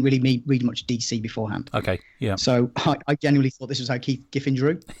honest with you. I didn't really read much DC beforehand. Okay, yeah. So I genuinely thought this was how Keith Giffen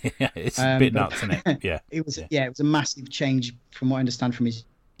drew. Yeah, it's a bit nuts, isn't it? Yeah. It was a massive change from what I understand from his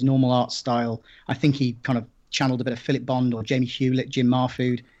normal art style. I think he kind of channeled a bit of Philip Bond or Jamie Hewlett, Jim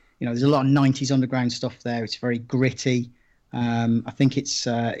Marfood. There's a lot of 90s underground stuff there. It's very gritty. I think it's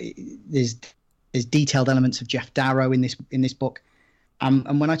there's detailed elements of Jeff Darrow in this book.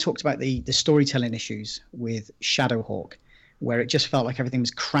 And when I talked about the storytelling issues with Shadowhawk, where it just felt like everything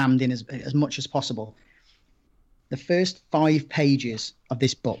was crammed in as much as possible, the first 5 pages of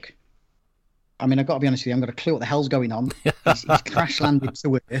this book, I mean, I've got to be honest with you, I've got a clue what the hell's going on. He's crash landed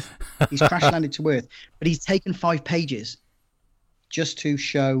to Earth. But he's taken 5 pages just to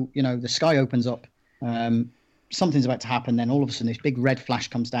show, the sky opens up, something's about to happen, then all of a sudden this big red flash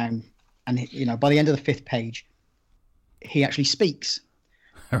comes down, and by the end of the 5th page, he actually speaks.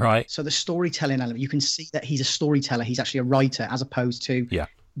 Right. So the storytelling element, you can see that he's a storyteller. He's actually a writer, as opposed to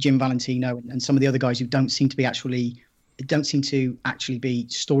Jim Valentino and some of the other guys who don't seem to actually be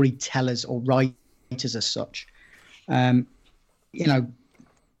storytellers or writers as such. Some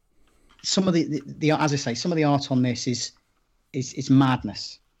of the as I say, some of the art on this is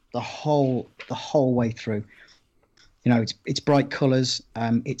madness the whole way through. It's bright colors.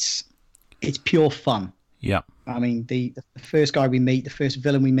 It's pure fun. Yeah. I mean, the first guy we meet, the first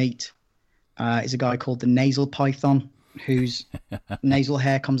villain we meet, is a guy called the Nasal Python, whose nasal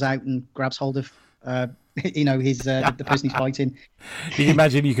hair comes out and grabs hold of, his the person he's fighting. You can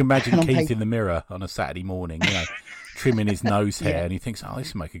imagine Keith in the mirror on a Saturday morning, trimming his nose hair, and he thinks, "Oh,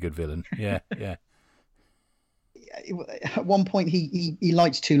 this will make a good villain." Yeah. At one point, he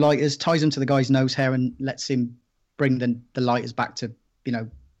lights 2 lighters, ties them to the guy's nose hair, and lets him bring the lighters back to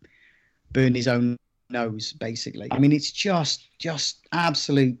burn his own nose, basically. I mean, it's just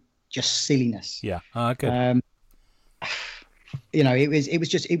absolute silliness. Yeah. Good.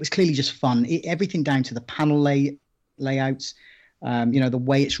 It was clearly just fun. Everything down to the panel layouts. The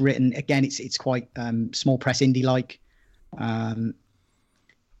way it's written. Again, it's quite small press indie like.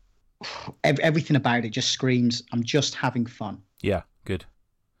 Everything about it just screams, I'm just having fun. Yeah. Good.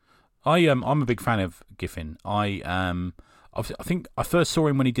 I'm a big fan of Giffen. I think I first saw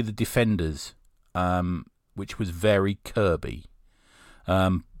him when he did the Defenders. Which was very Kirby,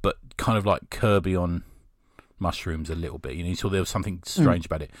 but kind of like Kirby on mushrooms a little bit. He saw there was something strange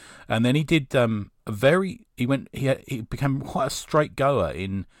about it, and then he did he became quite a straight goer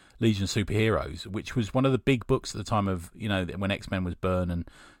in Legion of Superheroes, which was one of the big books at the time of, when X-Men was Byrne and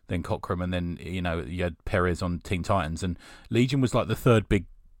then Cockrum, and then, you had Perez on Teen Titans, and Legion was like the third big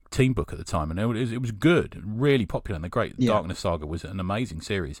team book at the time, and it was good, really popular, and the Great Darkness Saga was an amazing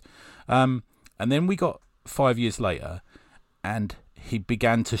series. And then we got 5 years later, and he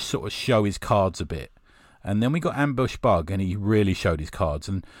began to sort of show his cards a bit. And then we got Ambush Bug, and he really showed his cards.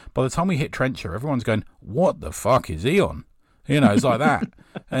 And by the time we hit Trencher, everyone's going, what the fuck is he on? It's like that.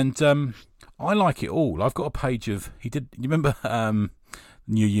 And I like it all. I've got a page of... You remember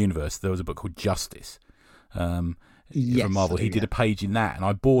New Universe? There was a book called Justice from Marvel. He did a page in that, and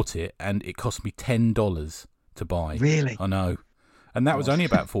I bought it, and it cost me $10 to buy. Really? I know. And that was only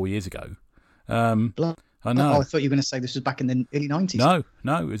about 4 years ago. I know. Oh, I thought you were going to say this was back in the early 90s.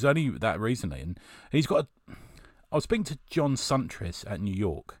 No, it was only that recently. And he's got... I was speaking to John Suntress at New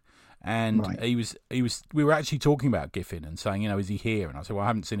York, and we were actually talking about Giffen and saying, is he here? And I said, well, I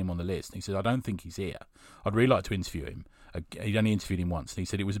haven't seen him on the list. And he said, I don't think he's here. I'd really like to interview him. He'd only interviewed him once, and he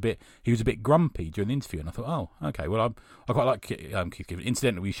said he was a bit grumpy during the interview. And I thought, oh, okay, well, I quite like Keith Giffen.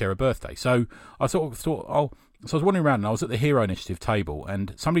 Incidentally, we share a birthday, so I sort of thought, oh. So I was wandering around, and I was at the Hero Initiative table,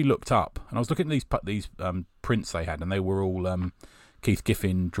 and somebody looked up, and I was looking at these prints they had, and they were all Keith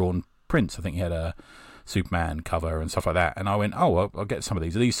Giffen drawn prints. I think he had a Superman cover and stuff like that. And I went, oh, I'll get some of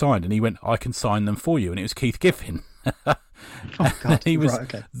these. Are these signed? And he went, I can sign them for you. And it was Keith Giffen. Oh, God. He was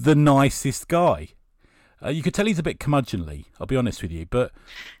the nicest guy. You could tell he's a bit curmudgeonly, I'll be honest with you, but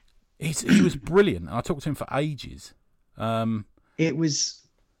he was brilliant. And I talked to him for ages. It was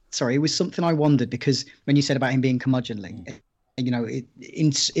something I wondered, because when you said about him being curmudgeonly, in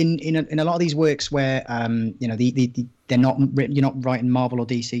a lot of these works where they're not written, you're not writing Marvel or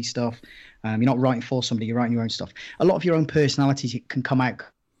DC stuff, you're not writing for somebody, you're writing your own stuff. A lot of your own personalities can come out,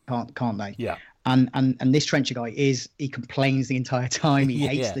 can't they? Yeah. And this Trencher guy he complains the entire time. He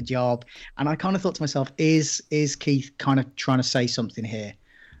hates the job, and I kind of thought to myself, is Keith kind of trying to say something here?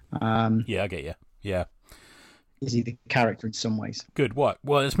 I get you. Yeah. Is he the character in some ways? Good. What?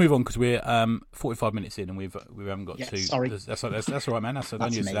 Well, let's move on, because we're 45 minutes in and we haven't got to. Sorry, that's all right, man. That's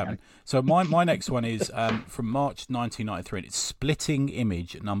me, So my next one is from March 1993. And it's Splitting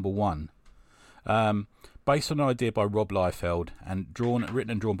Image #1, based on an idea by Rob Liefeld and written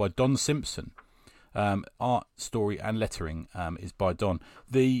and drawn by Don Simpson. Art, story, and lettering is by Don.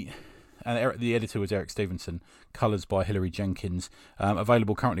 The editor was Eric Stevenson. Colours by Hilary Jenkins.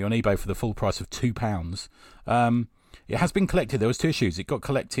 Available currently on eBay for the full price of £2. It has been collected. There was 2 issues. It got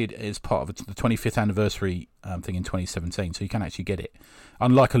collected as part of the 25th anniversary thing in 2017, so you can actually get it.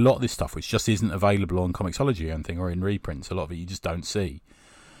 Unlike a lot of this stuff, which just isn't available on Comixology or anything, or in reprints, a lot of it you just don't see.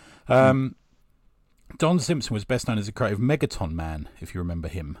 Don Simpson was best known as the creator of Megaton Man, if you remember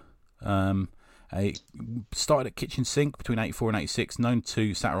him. He started at Kitchen Sink between 84 and 86, known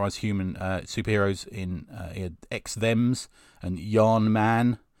to satirise human superheroes in he had X-Thems and Yarn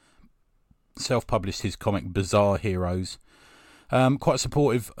Man. Self-published his comic Bizarre Heroes. Quite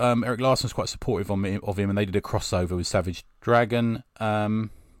supportive. Eric Larson was quite supportive of him, and they did a crossover with Savage Dragon.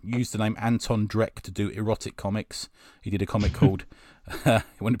 Used the name Anton Drek to do erotic comics. He did a comic called,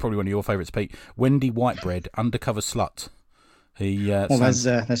 probably one of your favourites, Pete, Wendy Whitebread, Undercover Slut.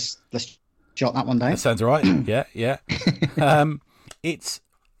 Let's jot that one down. That sounds all right. Yeah. It's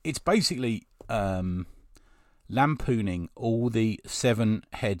basically lampooning all the 7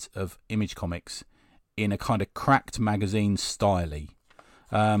 heads of Image Comics in a kind of cracked magazine style.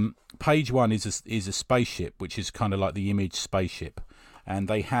 Page 1 is a spaceship, which is kind of like the Image spaceship, and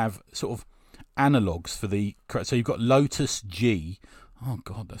they have sort of analogues for the. So you've got Lotus G. Oh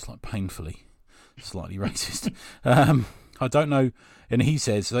God, that's like painfully slightly racist. I don't know. And he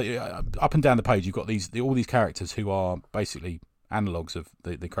says up and down the page you've got all these characters who are basically analogues of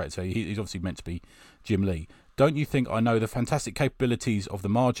the character. So he's obviously meant to be Jim Lee. Don't you think I know the fantastic capabilities of the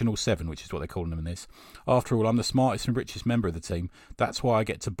Marginal Seven, which is what they're calling them in this? After all, I'm the smartest and richest member of the team. That's why I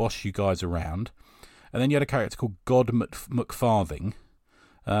get to boss you guys around. And then you had a character called God McFarthing.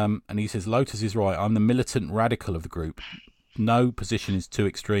 And he says, Lotus is right. I'm the militant radical of the group. No position is too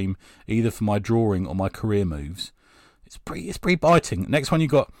extreme, either for my drawing or my career moves. It's pretty biting. Next one you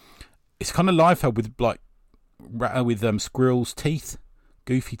got, it's kind of Liefeld with squirrel's teeth,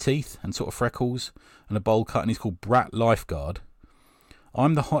 goofy teeth, and sort of freckles, and a bowl cut, and he's called Brat Lifeguard.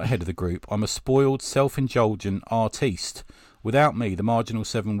 I'm the hothead of the group. I'm a spoiled, self-indulgent artiste. Without me, the Marginal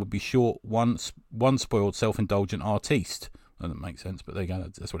Seven would be short one spoiled, self-indulgent artiste. That doesn't make sense, but there you go.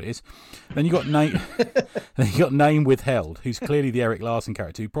 That's what it is. Then you got Name Withheld, who's clearly the Eric Larson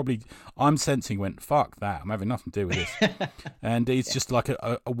character. Who probably, I'm sensing, went fuck that. I'm having nothing to do with this. And it's just like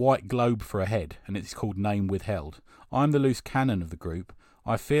a white globe for a head, and it's called Name Withheld. I'm the loose cannon of the group.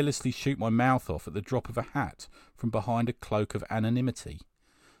 I fearlessly shoot my mouth off at the drop of a hat from behind a cloak of anonymity.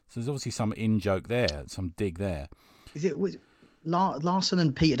 So there's obviously some in-joke there, some dig there. Larson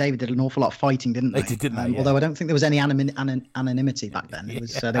and Peter David did an awful lot of fighting, didn't they? They did, didn't they? Yeah. Although I don't think there was any anonymity back then. It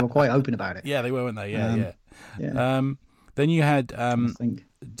was they were quite open about it. Yeah, they were, weren't they? Yeah. Then you had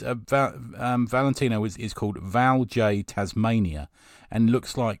Valentino is called Val J Tasmania, and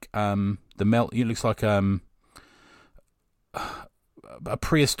looks like It looks like a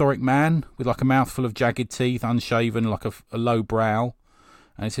prehistoric man with like a mouthful of jagged teeth, unshaven, like a low brow.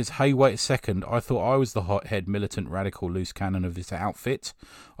 And it says, "Hey, wait a second. I thought I was the hothead, militant, radical, loose cannon of this outfit.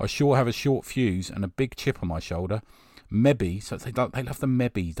 I sure have a short fuse and a big chip on my shoulder. Maybe," so they love the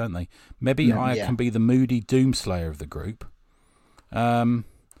maybe, don't they? Maybe I can be the moody doomslayer of the group. Then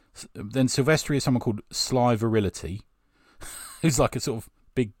Silvestri is someone called Sly Virility, who's like a sort of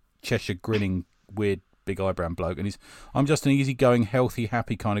big Cheshire grinning, weird, big eyebrow bloke. And I'm just an easygoing, healthy,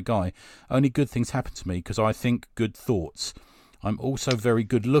 happy kind of guy. Only good things happen to me because I think good thoughts. I'm also very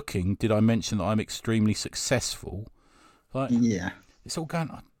good looking. Did I mention that I'm extremely successful? It's all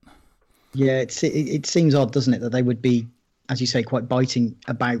going on. Yeah, it seems odd, doesn't it, that they would be, as you say, quite biting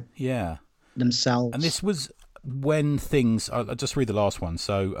about themselves. And this was when things... I'll just read the last one.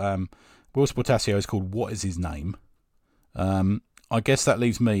 So, Will Sportasio is called What Is His Name? I guess that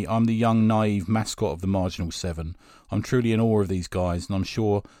leaves me. I'm the young, naive mascot of the Marginal Seven. I'm truly in awe of these guys, and I'm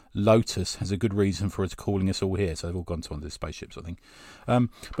sure Lotus has a good reason for us calling us all here. So they've all gone to one of the spaceships, I think.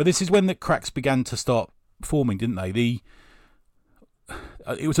 But this is when the cracks began to start forming, didn't they?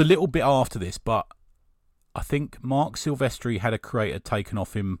 It was a little bit after this, but I think Mark Silvestri had a creator taken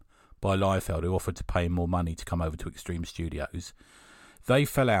off him by Liefeld, who offered to pay him more money to come over to Extreme Studios. They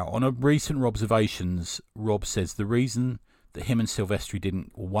fell out. On a recent Observations, Rob says the reason that him and Silvestri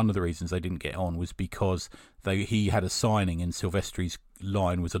didn't, or one of the reasons they didn't get on, was because he had a signing and Silvestri's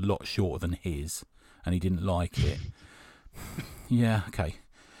line was a lot shorter than his, and he didn't like it. Yeah, okay.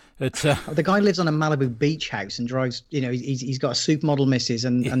 The guy lives on a Malibu beach house and drives, he's got a supermodel missus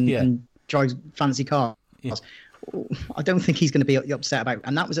and drives fancy cars. Yeah. I don't think he's going to be upset about,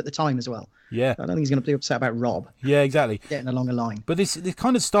 and that was at the time as well. Yeah. I don't think he's going to be upset about Rob. Yeah, exactly. Getting along a line. But this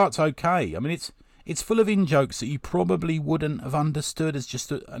kind of starts okay. I mean, it's full of in-jokes that you probably wouldn't have understood as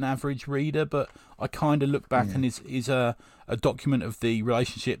just an average reader, but I kind of look back and is a document of the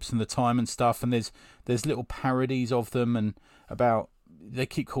relationships and the time and stuff, and there's little parodies of them and about... They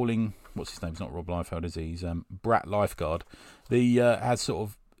keep calling, what's his name? It's not Rob Liefeld, is he? He's Brat Lifeguard. Has sort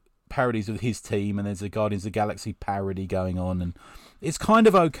of parodies of his team, and there's a Guardians of the Galaxy parody going on, and it's kind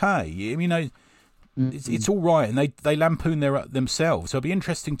of okay. It's all right, and they lampoon themselves. So it'll be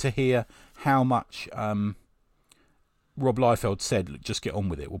interesting to hear how much Rob Liefeld said, just get on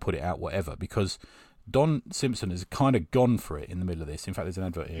with it, we'll put it out, whatever, because Don Simpson has kind of gone for it in the middle of this. In fact, there's an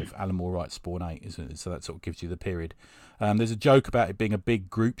advert here of Alan Moore writes Spawn 8, isn't it? So that sort of gives you the period. There's a joke about it being a big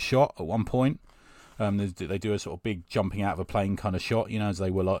group shot at one point. They do a sort of big jumping out of a plane kind of shot, as they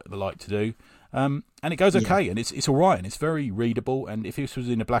like to do. And it goes okay, and it's all right, and it's very readable. And if this was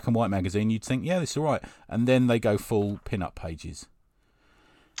in a black and white magazine, you'd think, yeah, this is all right. And then they go full pin-up pages,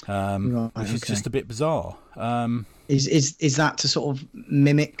 which is just a bit bizarre. Is that to sort of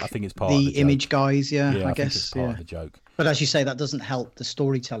mimic? I think it's part of the image guys. Yeah, I guess it's part of the joke. But as you say, that doesn't help the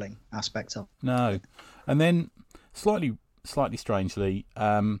storytelling aspect of. No, and then slightly strangely,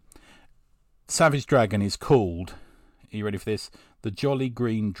 Savage Dragon is called. Are you ready for this? The Jolly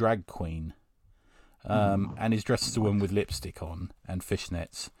Green Drag Queen. And is dressed as a woman with lipstick on and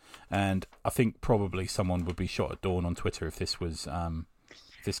fishnets. And I think probably someone would be shot at dawn on Twitter if this was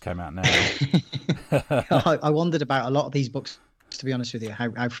if this came out now. I wondered about a lot of these books, to be honest with you,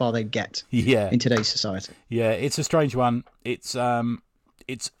 how far they'd get in today's society. Yeah, it's a strange one. It's got an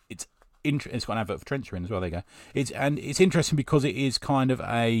advert for Trencher in as well. There you go. It's interesting because it is kind of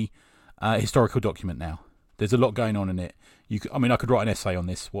a historical document now. There's a lot going on in it. I could write an essay on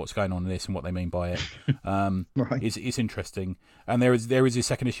this, what's going on in this and what they mean by it. Right. It's interesting. And there is a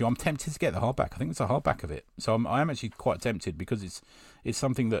second issue. I'm tempted to get the hardback. I think it's a hardback of it. So I am actually quite tempted because it's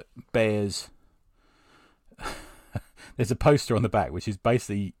something that bears... There's a poster on the back which is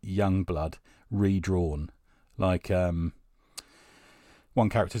basically Youngblood redrawn. Like one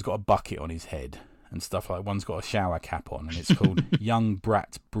character's got a bucket on his head and stuff like that. One's got a shower cap on, and it's called Young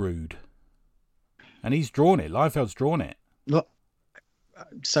Brat Brood. And he's drawn it. Liefeld's drawn it. Look,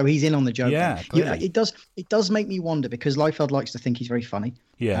 so he's in on the joke. Yeah, it does make me wonder, because Liefeld likes to think he's very funny.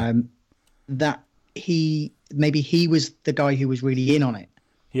 Yeah. That he was the guy who was really in on it.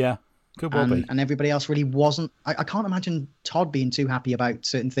 Yeah, could well be. And everybody else really wasn't. I can't imagine Todd being too happy about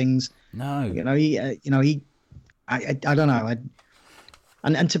certain things. No. I don't know.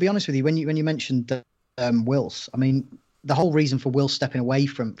 And to be honest with you, when you mentioned Wills, I mean, the whole reason for Will stepping away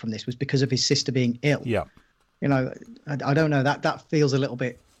from this was because of his sister being ill. Yeah. You know, I don't know, that feels a little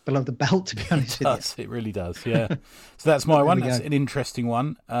bit below the belt, to be honest with you. It really does. Yeah. So that's my one. That's an interesting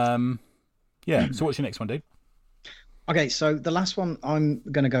one. Yeah. So what's your next one, dude? Okay, so the last one I'm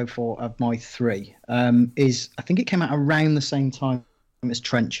going to go for of my three is, I think it came out around the same time as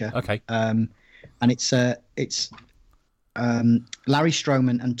Trencher. Okay. And it's Larry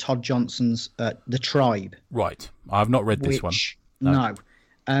Stroman and Todd Johnson's The Tribe. Right. I've not read this one. No.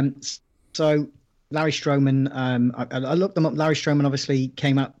 So Larry Stroman, I looked them up. Larry Stroman obviously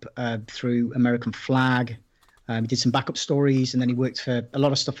came up through American Flag. He did some backup stories, and then he worked for a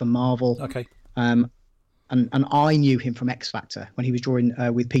lot of stuff for Marvel. Okay. And I knew him from X Factor when he was drawing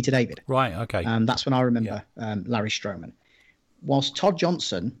with Peter David. Right, okay. That's when I remember Larry Stroman. Whilst Todd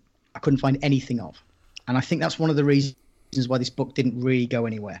Johnson, I couldn't find anything of. And I think that's one of the reasons why this book didn't really go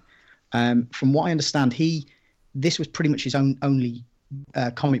anywhere. From what I understand, this was pretty much his only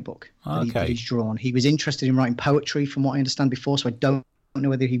comic book that he's drawn. He was interested in writing poetry, from what I understand before, so I don't know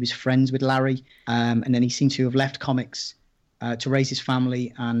whether he was friends with Larry. And then he seemed to have left comics to raise his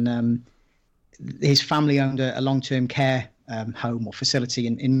family, and his family owned a long-term care home or facility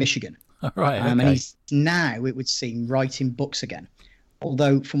in Michigan. Right. Okay. And he's now, it would seem, writing books again.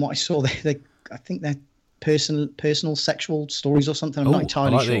 Although from what I saw, I think they're personal sexual stories or something. I'm not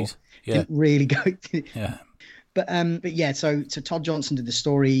entirely sure. These. Yeah. Didn't really go. Yeah. But yeah. So Todd Johnson did the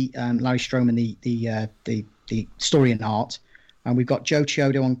story. Larry Stroman the story and art, and we've got Joe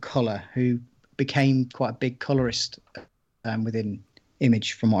Chiodo on color, who became quite a big colorist within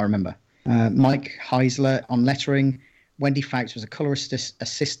Image, from what I remember. Mike Heisler on lettering. Wendy Fowkes was a colorist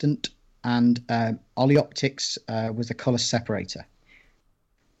assistant, and Ollie Optics was the color separator.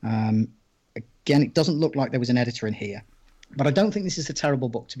 Again, it doesn't look like there was an editor in here, but I don't think this is a terrible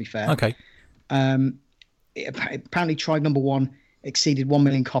book, to be fair. Okay. Apparently, Tribe #1 exceeded 1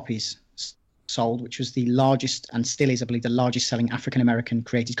 million copies sold, which was the largest, and still is, I believe, the largest selling African-American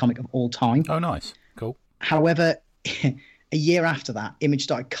created comic of all time. Oh, nice. Cool. However, a year after that, Image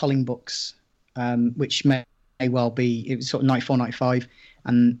started culling books, which may well be, it was sort of 94, 95,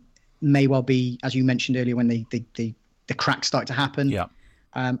 and may well be, as you mentioned earlier, when the cracks started to happen. Yeah.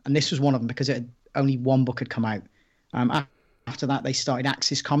 And this was one of them, because only one book had come out. After that, they started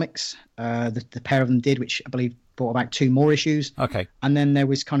Axis Comics. The pair of them did, which I believe brought about 2 more issues. Okay. And then there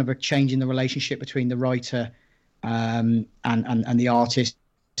was kind of a change in the relationship between the writer and the artist.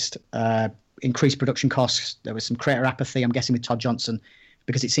 Increased production costs. There was some creator apathy, I'm guessing, with Todd Johnson,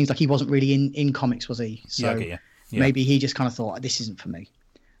 because it seems like he wasn't really in comics, was he? So maybe he just kind of thought, this isn't for me.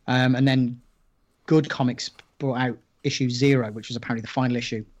 And then Good Comics brought out issue 0, which was apparently the final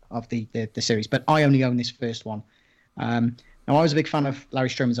issue of the series. But I only own this first one. Now, I was a big fan of Larry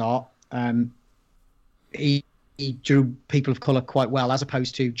Stroman's art. He drew people of color quite well, as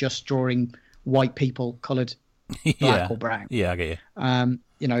opposed to just drawing white people colored black or brown. Yeah, I get you.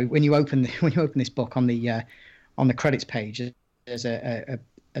 You know, when you open this book, on the credits page, there's a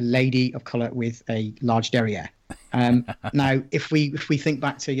lady of color with a large derriere. Now, if we think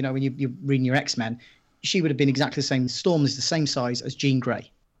back to, you know, when you're reading your X-Men, she would have been exactly the same. Storm is the same size as Jean Grey,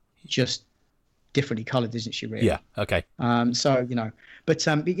 just differently coloured, isn't she? Really? Yeah. Okay. So, you know, but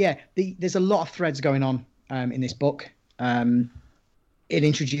yeah, there's a lot of threads going on in this book. It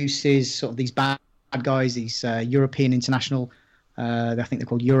introduces sort of these bad guys, these European international. I think they're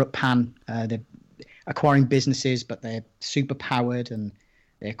called Europe Pan. They're acquiring businesses, but they're super powered, and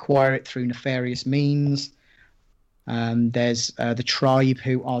they acquire it through nefarious means. There's the Tribe,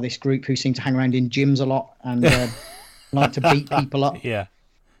 who are this group who seem to hang around in gyms a lot and like to beat people up. Yeah.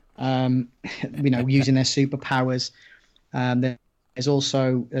 You know, using their superpowers. There's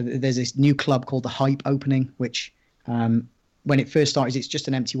also there's this new club called the Hype opening, which when it first started, it's just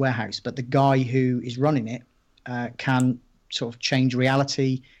an empty warehouse, but the guy who is running it can sort of change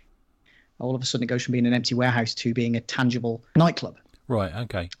reality. All of a sudden, it goes from being an empty warehouse to being a tangible nightclub. Right.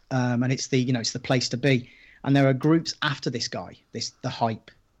 Okay. And it's it's the place to be. And there are groups after this guy, the Hype.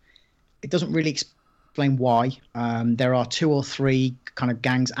 It doesn't really explain why. There are 2 or 3 kind of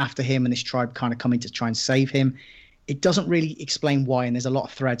gangs after him, and this tribe kind of coming to try and save him. It doesn't really explain why, and there's a lot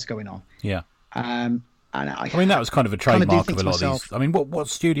of threads going on. Yeah. And I mean, that was kind of a trademark of a lot myself, of these. I mean, what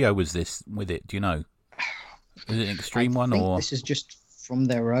studio was this with it? Do you know? Is it an Extreme one, or this is just from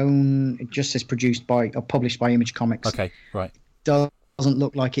their own? It just says produced by or published by Image Comics. Okay, right. Doesn't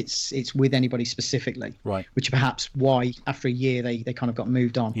look like it's with anybody specifically. Right. Which perhaps why after a year they kind of got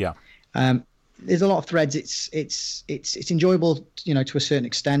moved on. Yeah. There's a lot of threads. It's enjoyable, you know, to a certain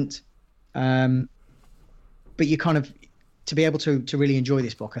extent. But you kind of to be able to really enjoy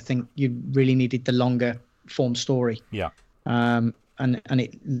this book, I think you really needed the longer form story. Yeah. And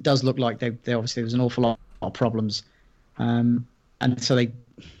it does look like they obviously there was an awful lot of problems, and so they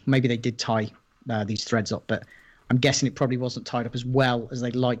did tie these threads up, but I'm guessing it probably wasn't tied up as well as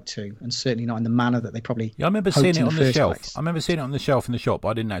they'd like to, and certainly not in the manner that they probably. Yeah, I remember seeing it on the shelf. Place. I remember seeing it on the shelf in the shop, but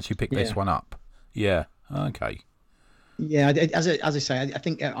I didn't actually pick this one up. Yeah. Okay. Yeah, as I say, I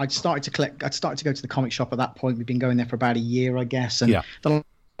think I'd started to collect. I'd started to go to the comic shop at that point. We'd been going there for about a year, I guess, and the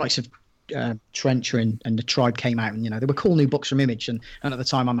likes of Trencher and the Tribe came out, and they were cool new books from Image, and at the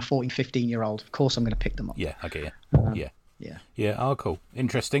time I'm a 14, 15-year-old. Of course, I'm going to pick them up. Yeah, I get you. Yeah. Oh, cool,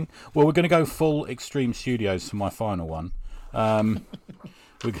 interesting. Well, we're going to go full Extreme Studios for my final one.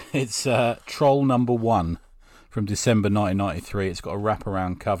 It's Troll #1 from December 1993. It's got a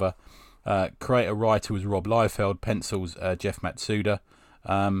wraparound cover. Creator writer was Rob Liefeld. Pencils Jeff Matsuda.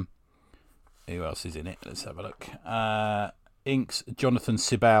 Who else is in it? Let's have a look. Inks Jonathan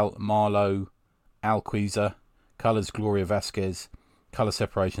Sibal, Marlowe Alquiza. Colours Gloria Vasquez. Colour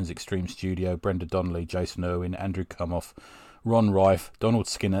separations Extreme Studio. Brenda Donnelly, Jason Irwin, Andrew Cumoff, Ron Rife, Donald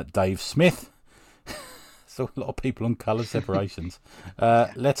Skinner, Dave Smith. So a lot of people on colour separations.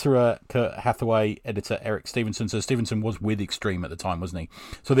 Letterer Kurt Hathaway, editor Eric Stevenson. So Stevenson was with Extreme at the time, wasn't he?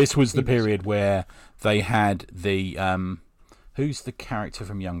 So this was the period where they had the who's the character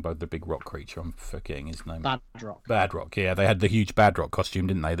from Youngblood, the big rock creature? I'm forgetting his name. Badrock, yeah. They had the huge Badrock costume,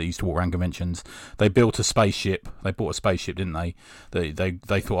 didn't they? They used to walk around conventions. They built a spaceship. They bought a spaceship, didn't they?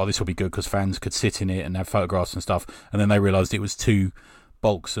 They thought, this will be good because fans could sit in it and have photographs and stuff. And then they realised it was too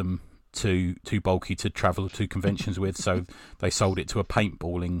bulksome, too bulky to travel to conventions with. So they sold it to a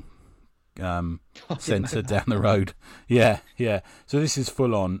paintballing centre down the road. Yeah. So this is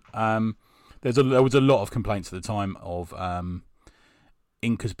full on. There was a lot of complaints at the time of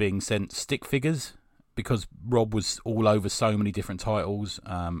inkers being sent stick figures because Rob was all over so many different titles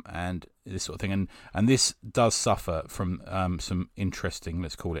and this sort of thing. And this does suffer from some interesting,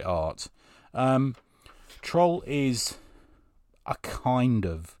 let's call it, art. Troll is a kind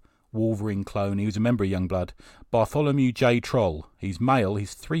of Wolverine clone. He was a member of Youngblood. Bartholomew J. Troll. He's male.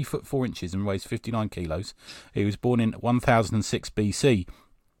 He's 3 foot 4 inches and weighs 59 kilos. He was born in 1006 BC.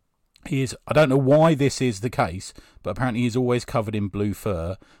 He is. I don't know why this is the case, but apparently he's always covered in blue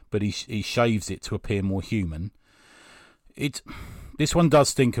fur, but he shaves it to appear more human. This one does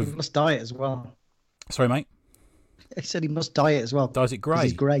stink of. He must dye it as well. Sorry, mate. He said he must dye it as well. Dyes it grey.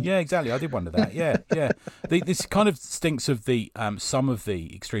 He's grey. Yeah, exactly. I did wonder that. Yeah. This kind of stinks of the some of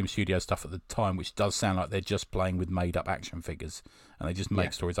the Extreme Studio stuff at the time, which does sound like they're just playing with made-up action figures, and they just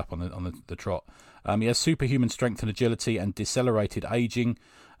make stories up on the trot. He has superhuman strength and agility and decelerated aging.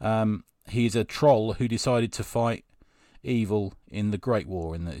 He's a troll who decided to fight evil in the Great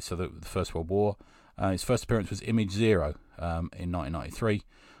War, the First World War. His first appearance was Image Zero in 1993.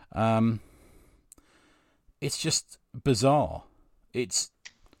 It's just bizarre. I'm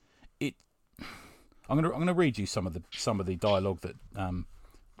gonna read you some of the dialogue that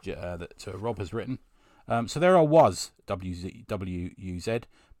Rob has written. So there I was, WUZ,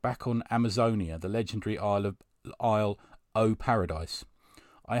 back on Amazonia, the legendary Isle O Paradise.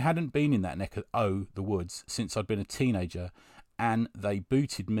 I hadn't been in that neck of the woods since I'd been a teenager, and they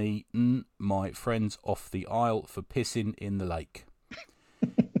booted me and my friends off the isle for pissing in the lake.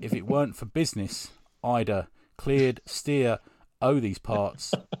 If it weren't for business, I'd cleared steer these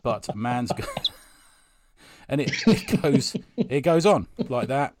parts, but man's and it goes on like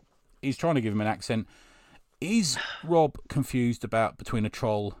that. He's trying to give him an accent. Is Rob confused between a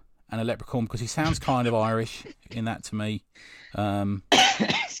troll and a leprechaun, because he sounds kind of Irish in that to me?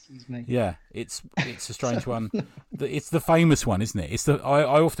 Excuse me. Yeah, it's a strange one. It's the famous one, isn't it? I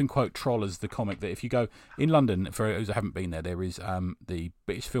often quote Troll as the comic that if you go in London, for those who haven't been there is the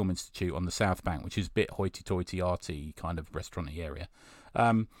British Film Institute on the South Bank, which is a bit hoity-toity, arty kind of restauranty area.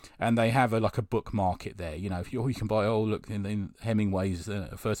 And they have a book market there. If you can buy in Hemingway's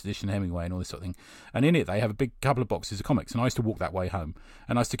first edition Hemingway and all this sort of thing. And in it they have a big couple of boxes of comics. And I used to walk that way home,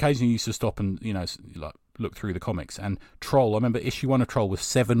 and I occasionally used to stop and look through the comics. And Troll, I remember issue 1 of Troll was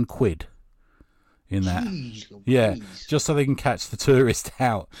 £7 in that. Jeez, just so they can catch the tourist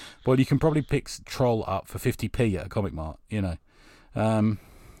out. Well, you can probably pick Troll up for 50p at a comic mart.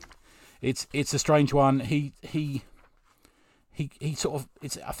 It's a strange one. He sort of,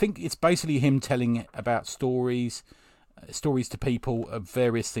 I think it's basically him telling about stories to people of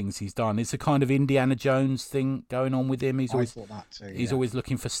various things he's done. It's a kind of Indiana Jones thing going on with him. He's always always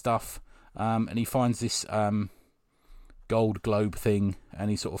looking for stuff, and he finds this gold globe thing, and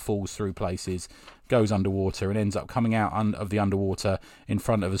he sort of falls through places, goes underwater, and ends up coming out of the underwater in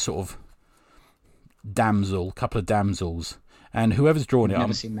front of a sort of damsel, couple of damsels, and whoever's drawn it.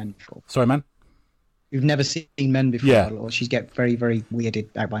 Never seen Men before. Sorry, man. You've never seen Men before, Yeah. or she's get very, very weirded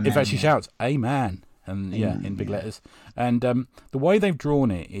out by men. In fact, she shouts "A man," and in big letters. And the way they've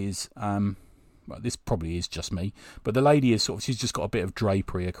drawn it is, well, this probably is just me, but the lady is she's just got a bit of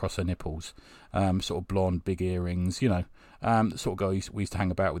drapery across her nipples, sort of blonde, big earrings, the sort of guy we used to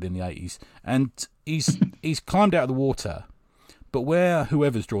hang about with in the 80s. And he's climbed out of the water, but where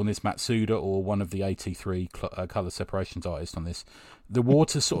whoever's drawn this, Matsuda or one of the 83 colour separations artists on this, the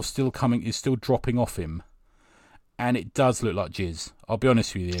water's sort of still dropping off him, and it does look like jizz. I'll be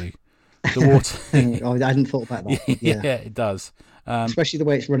honest with you. The water. I hadn't thought about that. Yeah, it does. Especially the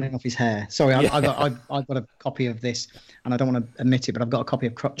way it's running off his hair. Sorry, I've got a copy of this, and I don't want to admit it, but I've got a copy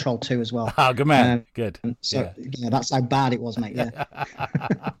of Troll 2 as well. Oh, good man. Good. So that's how bad it was, mate. Yeah.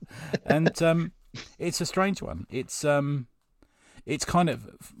 And it's a strange one. It's kind of,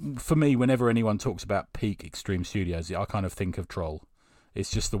 for me, whenever anyone talks about peak Extreme Studios, I kind of think of Troll. It's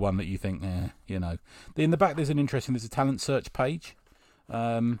just the one that you think, In the back, there's a talent search page.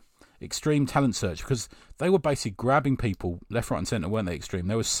 Extreme talent search, because they were basically grabbing people left, right and centre, weren't they, Extreme?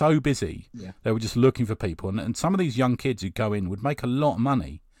 They were so busy. Yeah. They were just looking for people. And some of these young kids who go in would make a lot of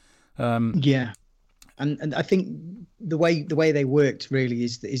money. Yeah. And I think the way they worked really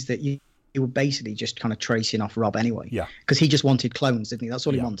is that you were basically just kind of tracing off Rob anyway. Yeah. Because he just wanted clones, didn't he? That's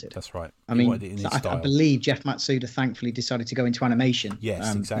all he wanted. That's right. I mean, I believe Jeff Matsuda thankfully decided to go into animation.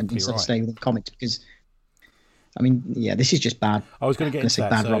 Yes, exactly instead right. of staying with the comics, because, I mean, yeah, this is just bad. I was going to get into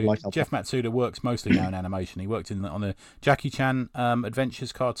that. So Jeff Matsuda works mostly now in animation. He worked on the Jackie Chan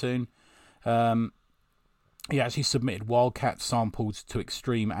Adventures cartoon. He actually submitted Wildcat samples to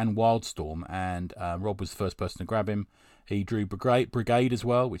Extreme and Wildstorm, and Rob was the first person to grab him. He drew Brigade as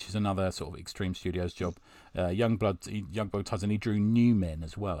well, which is another sort of Extreme Studios job. Youngblood Tuds, and he drew New Men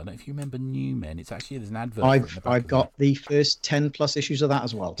as well. I don't know if you remember New Men. It's actually, there's an advert. I've got the first 10 plus issues of that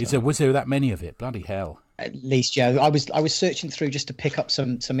as well. Was there that many of it? Bloody hell! At least, yeah. I was searching through just to pick up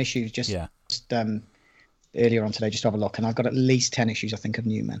some issues just earlier on today, just to have a look, and I've got at least 10 issues, I think, of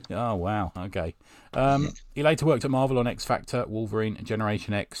New Men. Oh wow, okay. He later worked at Marvel on X Factor, Wolverine,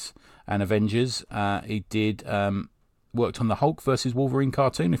 Generation X, and Avengers. He did worked on the Hulk versus Wolverine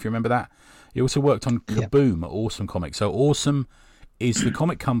cartoon, if you remember that. He also worked on Kaboom at Awesome Comics. So Awesome is the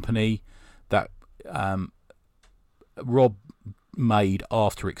comic company that Rob made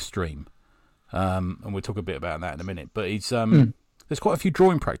after Extreme. And we'll talk a bit about that in a minute. But he's there's quite a few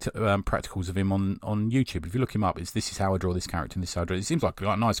drawing practicals of him on YouTube. If you look him up, this is how I draw this character and this is how I draw it. He seems like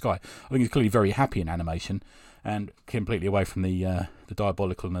a nice guy. I think he's clearly very happy in animation and completely away from the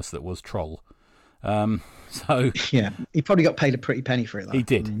diabolicalness that was Troll. So yeah, he probably got paid a pretty penny for it, though. He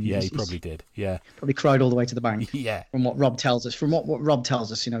did. He probably did. Yeah, probably cried all the way to the bank. Yeah, from what Rob tells us. From what Rob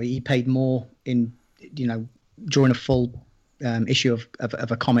tells us, he paid more in drawing a full issue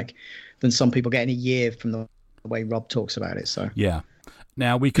of a comic than some people get in a year, from the way Rob talks about it. So yeah.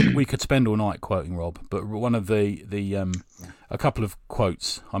 Now we could spend all night quoting Rob, but one of the a couple of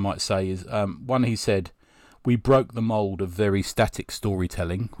quotes I might say is one. He said, "We broke the mold of very static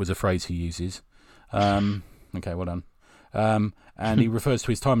storytelling," was a phrase he uses. Okay, well done. And he refers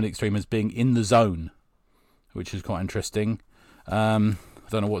to his time in Extreme as being in the zone, which is quite interesting. I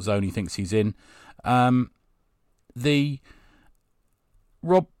don't know what zone he thinks he's in. Rob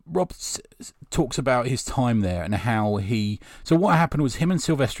talks about his time there and how so what happened was him and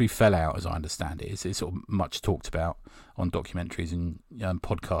Silvestri fell out, as I understand it. It's sort of much talked about on documentaries and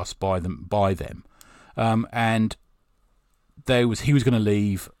podcasts by them. And he was going to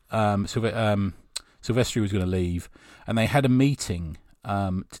leave. Silvestri was going to leave, and they had a meeting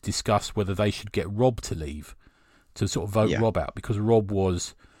to discuss whether they should get Rob to leave, to sort of vote Rob out, because Rob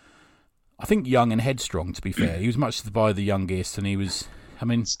was, I think, young and headstrong, to be fair. He was much by the youngest, and he was,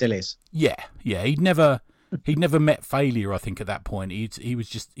 still is. Yeah. He'd never met failure, I think, at that point. He was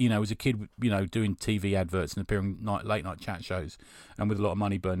just, as a kid, doing TV adverts and appearing late night chat shows, and with a lot of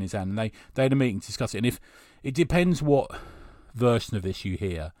money burning his hand. And they had a meeting to discuss it. And if it depends what version of this you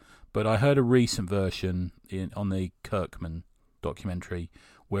hear, but I heard a recent version on the Kirkman documentary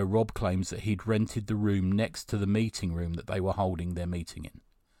where Rob claims that he'd rented the room next to the meeting room that they were holding their meeting in,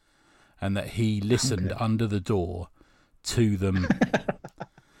 and that he listened under the door to them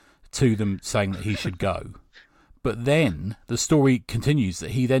saying that he should go. But then the story continues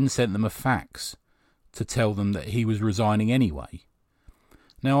that he then sent them a fax to tell them that he was resigning anyway.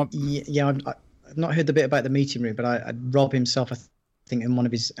 Now, I've not heard the bit about the meeting room, but Rob himself, I think in one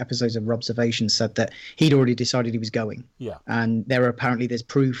of his episodes of Robservation, said that he'd already decided he was going. Yeah. And there's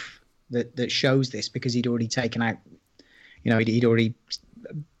proof that shows this, because he'd already taken out, he'd already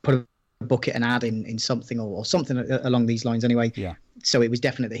put book it an ad in something or something along these lines anyway. Yeah. So it was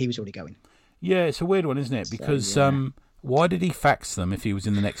definite that he was already going. Yeah, it's a weird one, isn't it? Because why did he fax them if he was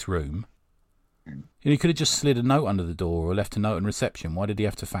in the next room? He could have just slid a note under the door or left a note in reception. Why did he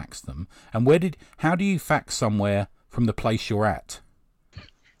have to fax them? And how do you fax somewhere from the place you're at?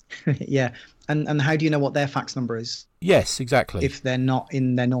 Yeah. And how do you know what their fax number is? Yes, exactly. If they're not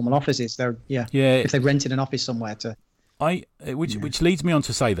in their normal offices, if they rented an office somewhere to. Which leads me on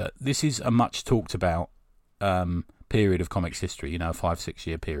to say that this is a much talked about period of comics history. A 5-6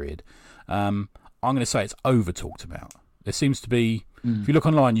 year period. I'm going to say it's over talked about. There seems to be. If you look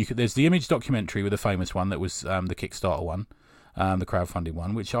online, there's the Image documentary with the famous one that was the Kickstarter one, the crowdfunding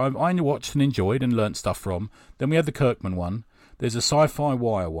one, which I watched and enjoyed and learnt stuff from. Then we had the Kirkman one. There's a Sci-Fi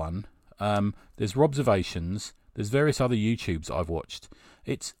Wire one. There's Robservations. There's various other YouTubes that I've watched.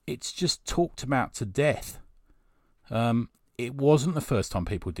 It's just talked about to death. It wasn't the first time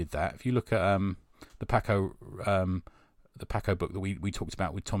people did that. If you look at the Paco book that we talked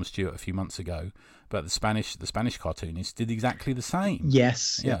about with Tom Stewart a few months ago, but the Spanish cartoonist did exactly the same.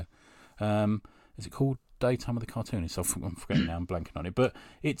 Yes. Yeah. Is it called Daytime of the Cartoonist? I'm forgetting now. I'm blanking on it. But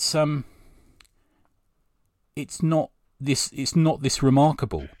it's not this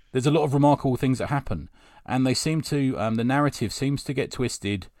remarkable. There's a lot of remarkable things that happen, and they seem to the narrative seems to get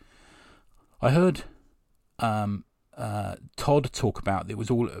twisted. I heard Todd talk about it was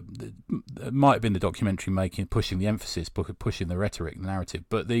all. It might have been the documentary pushing the emphasis, pushing the rhetoric, the narrative,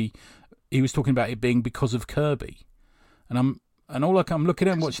 but he was talking about it being because of Kirby, and I'm looking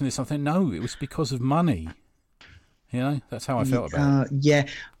at him watching this. I'm thinking, no, it was because of money. That's how I felt about it. Yeah,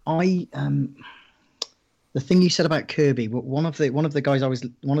 the thing you said about Kirby, one of the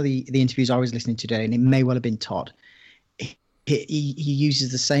interviews I was listening to today, and it may well have been Todd. He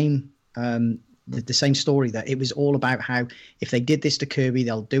uses the same the same story, that it was all about how if they did this to Kirby,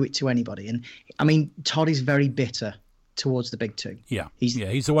 they'll do it to anybody. And I mean, Todd is very bitter towards the big two. Yeah, he's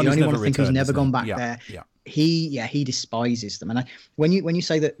the one who's never returned, who's never gone back yeah, there. Yeah. He despises them. And when you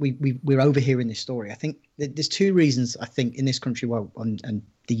say that we're overhearing this story, I think there's two reasons. I think in this country, and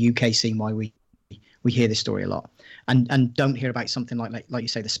the UK scene, why we hear this story a lot, and don't hear about something like you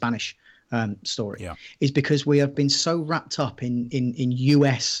say the Spanish story, is because we have been so wrapped up in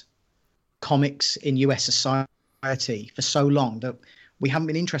US comics, in US society for so long that we haven't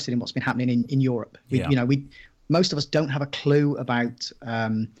been interested in what's been happening in Europe. Most of us don't have a clue about.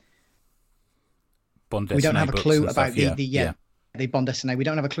 We don't have a clue about the Bond Destiny. We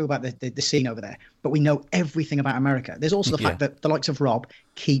don't have a clue about the scene over there, but we know everything about America. There's also the fact that the likes of Rob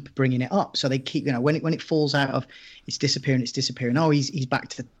keep bringing it up, so they keep, when it falls out of it's disappearing. Oh, he's back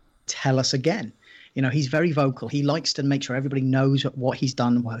to tell us again. He's very vocal. He likes to make sure everybody knows what he's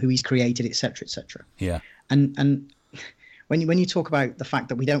done, who he's created, etc., etc. Yeah. And when you talk about the fact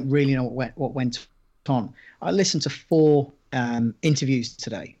that we don't really know what went on, I listened to 4 interviews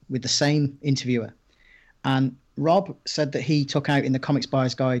today with the same interviewer. And Rob said that he took out in the Comics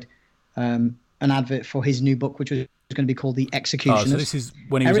Buyer's Guide an advert for his new book, which was going to be called The Executioners. Oh, so this is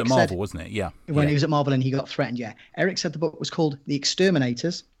when he was at Marvel, wasn't it? Yeah. When he was at Marvel and he got threatened, yeah. Eric said the book was called The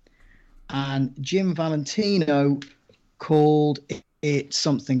Exterminators, and Jim Valentino called it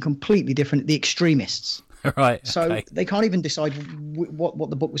something completely different, The Extremists. Right. So okay. they can't even decide what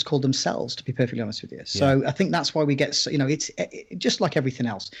the book was called themselves, to be perfectly honest with you. So I think that's why we get, it's just like everything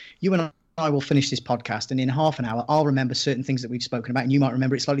else. You and I will finish this podcast, and in half an hour, I'll remember certain things that we've spoken about, and you might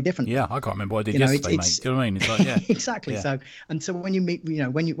remember it slightly differently. Yeah, I can't remember what I did yesterday, mate. Do you know what I mean? It's like, yeah. Exactly. Yeah. So when you meet,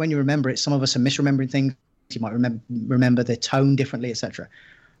 when you remember it, some of us are misremembering things. You might remember the tone differently, etc.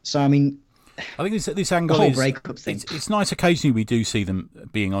 So I mean, I think this angle the whole is breakup thing. It's nice. Occasionally, we do see them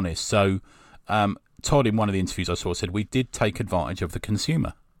being honest. So Todd, in one of the interviews I saw, said we did take advantage of the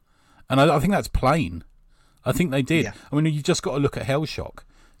consumer, and I think that's plain. I think they did. Yeah. I mean, you've just got to look at Hellshock.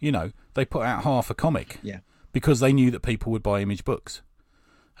 They put out half a comic because they knew that people would buy Image books.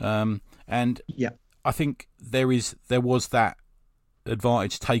 And I think there was that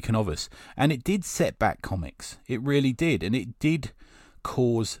advantage taken of us. And it did set back comics. It really did. And it did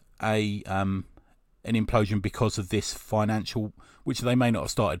cause an implosion because of this financial, which they may not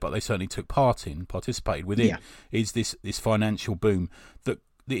have started, but they certainly participated within, is this financial boom that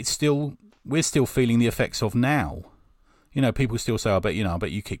we're still feeling the effects of now. People still say, I bet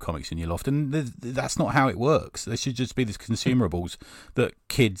you keep comics in your loft. And that's not how it works. There should just be these consumerables that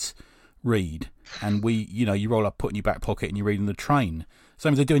kids read. And you roll up, put in your back pocket and you read in the train.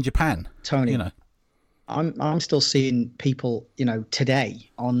 Same as they do in Japan. Tony, I'm still seeing people, today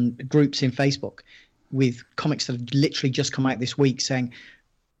on groups in Facebook with comics that have literally just come out this week saying,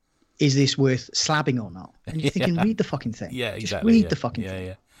 is this worth slabbing or not? And you're thinking, read the fucking thing. Yeah, just exactly. read the fucking thing.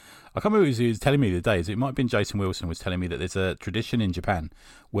 Yeah. I can't remember who was telling me the other day. It might have been Jason Wilson was telling me that there's a tradition in Japan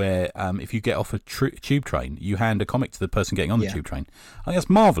where if you get off a tube train, you hand a comic to the person getting on the tube train. I think that's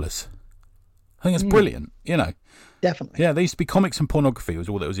marvellous. I think that's brilliant, you know. Definitely. Yeah, there used to be comics and pornography was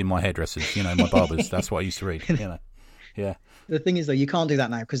all that was in my hairdressers, you know, my barbers. That's what I used to read, you know. Yeah. The thing is, though, you can't do that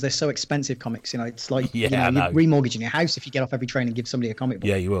now because they're so expensive, comics. You know, it's like you're remortgaging your house if you get off every train and give somebody a comic book.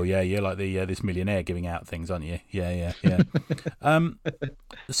 Yeah, you will. Yeah, you're like the this millionaire giving out things, aren't you? Yeah.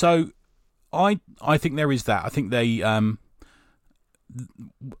 So, I think there is that. I think they.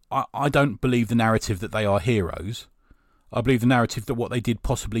 I don't believe the narrative that they are heroes. I believe the narrative that what they did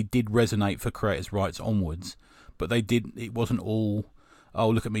possibly did resonate for creators' rights onwards, but they did. It wasn't all. Oh,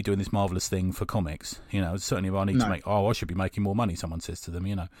 look at me doing this marvellous thing for comics. You know, certainly if I need to make, I should be making more money, someone says to them,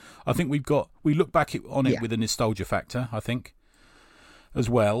 you know. I think we look back on it with a nostalgia factor, I think, as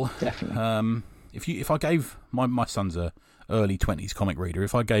well. Definitely. If I gave, my son's a early 20s comic reader,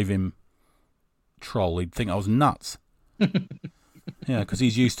 if I gave him Troll, he'd think I was nuts. Yeah, because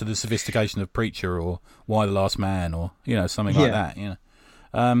he's used to the sophistication of Preacher or Why the Last Man or, you know, something like that, you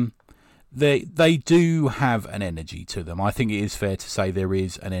know. They do have an energy to them. I think it is fair to say there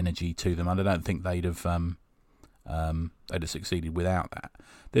is an energy to them, and I don't think they'd have succeeded without that.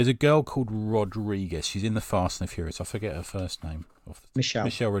 There's a girl called Rodriguez. She's in the Fast and the Furious. I forget her first name.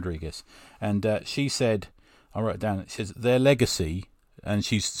 Michelle Rodriguez. And she said, I wrote it down. It says their legacy, and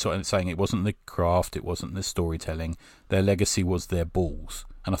she's sort of saying it wasn't the craft, it wasn't the storytelling. Their legacy was their balls.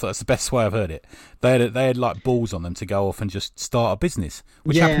 And I thought that's the best way I've heard it. They had like balls on them to go off and just start a business,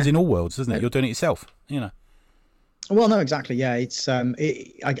 which happens in all worlds, doesn't it? You're doing it yourself, you know. Well, no, exactly. Yeah, it's I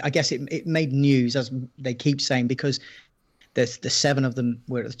guess it made news, as they keep saying, because the 7 of them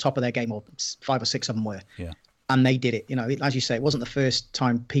were at the top of their game, or 5 or 6 of them were. Yeah. And they did it. You know, as you say, it wasn't the first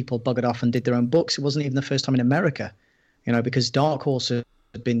time people buggered off and did their own books. It wasn't even the first time in America, you know, because Dark Horse had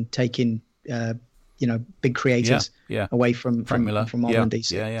been taking big creators away from Marvel and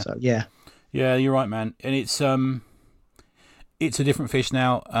DC. Yeah. So yeah, you're right, man. And it's a different fish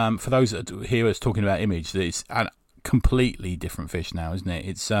now. For those that hear us talking about Image, it's a completely different fish now, isn't it?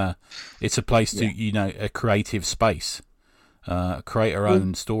 It's a place to a creative space, create our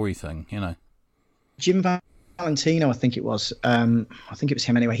own story thing. You know, Jim Valentino, I think it was him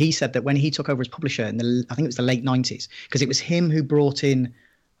anyway. He said that when he took over as publisher I think it was the late 90s, because it was him who brought in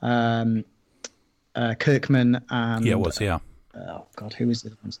Kirkman and it was oh God, who was the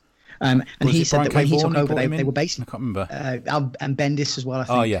other ones? And he said that when he took over, they were basically, I can't remember, and Bendis as well. I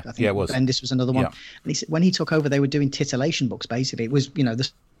think. Oh yeah, I think it was. Bendis was another one. Yeah. And he said when he took over, they were doing titillation books. Basically, it was the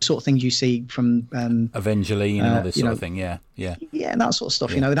sort of things you see from Evangeline and all this sort of thing. Yeah, and that sort of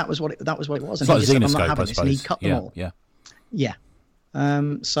stuff. Yeah. That was what it was. It's And like he just said, Xenoscope, I'm not having I this. And he suppose. cut them all. Yeah.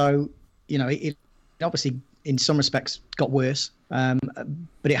 So it obviously in some respects got worse, but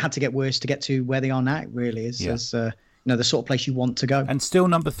it had to get worse to get to where they are now. Really, as the sort of place you want to go. And still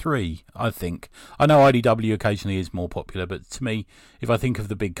number 3, I think. I know IDW occasionally is more popular, but to me, if I think of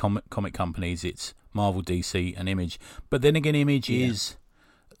the big comic companies, it's Marvel, DC, and Image. But then again, Image is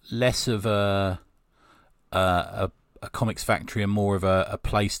less of a comics factory and more of a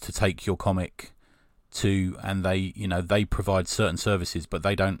place to take your comic to, and they provide certain services, but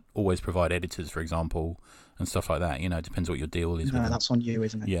they don't always provide editors, for example, and stuff like that. It depends what your deal is. No, that's on you,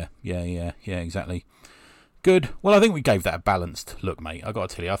 isn't it? Yeah, exactly. Good. Well, I think we gave that a balanced look, mate. I got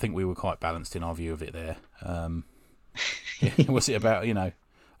to tell you, I think we were quite balanced in our view of it there. Was it about,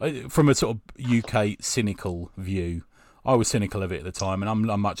 from a sort of UK cynical view? I was cynical of it at the time,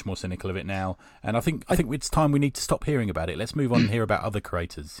 and I'm much more cynical of it now. And I think it's time we need to stop hearing about it. Let's move on and hear about other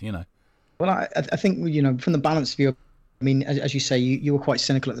creators. Well, I think from the balanced view, I mean, as you say, you were quite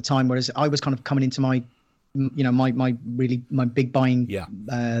cynical at the time, whereas I was kind of coming into my my big buying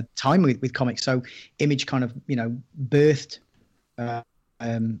time with comics. So Image kind of birthed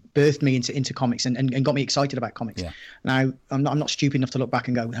me into comics and got me excited about comics. Now I'm not stupid enough to look back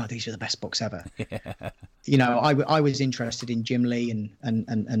and go, no, these are the best books ever. I was interested in Jim Lee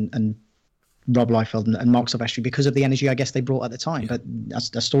and Rob Liefeld and Mark Silvestri because of the energy I guess they brought at the time. But as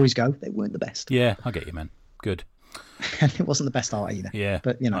stories go, they weren't the best. Yeah, I get you, man. Good. And it wasn't the best art either. Yeah,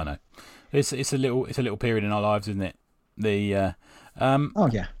 but I know. It's a little period in our lives, isn't it?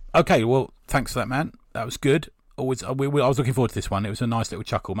 Okay, well, thanks for that, man. That was good. I was looking forward to this one. It was a nice little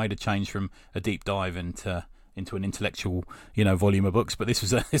chuckle. Made a change from a deep dive into an intellectual, volume of books. But this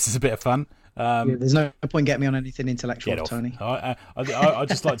is a bit of fun. There's no point getting me on anything intellectual, Tony. I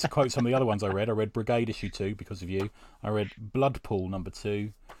just like to quote some of the other ones I read. I read Brigade issue 2 because of you. I read Bloodpool number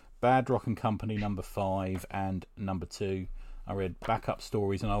 2, Bad Rock and Company number 5 and number 2. I read Backup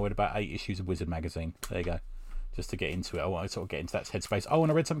Stories, and I read about 8 issues of Wizard magazine. There you go. just to get into it. I want to sort of get into that headspace. Oh,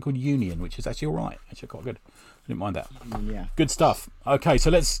 and I read something called Union, which is actually all right. Actually quite good. I didn't mind that. Yeah. Good stuff. Okay, so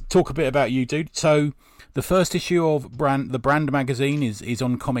let's talk a bit about you, dude. So the first issue of the Brand magazine is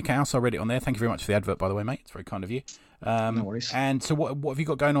on Comic House. I read it on there. Thank you very much for the advert, by the way, mate. It's very kind of you. No worries. And so what have you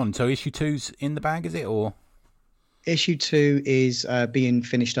got going on? So issue 2's in the bag, is it? Or issue 2 is being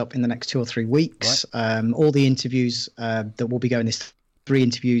finished up in the next 2 or 3 weeks. Right. All the interviews that will be going, this 3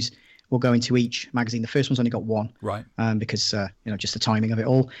 interviews will go into each magazine. The first one's only got 1, right? Because just the timing of it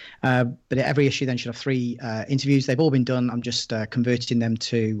all. But every issue then should have 3 interviews. They've all been done. I'm just converting them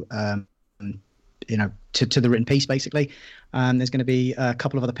to to the written piece, basically. There's going to be a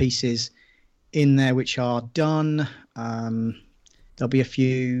couple of other pieces in there which are done. There'll be a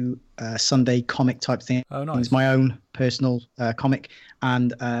few Sunday comic type things. Oh, nice. My own personal comic,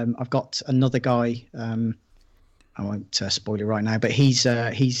 and I've got another guy. I won't spoil it right now, but he's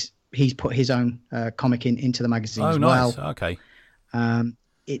put his own comic into the magazine as well. Oh, nice. Okay.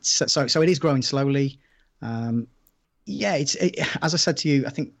 It's so it is growing slowly. As I said to you, I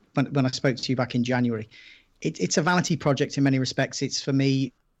think when I spoke to you back in January, it's a vanity project in many respects. It's for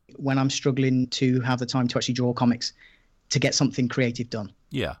me when I'm struggling to have the time to actually draw comics, to get something creative done.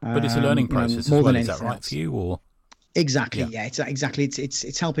 Yeah, but it's a learning process more as well. than Is that right else. for you, or? Exactly. Yeah.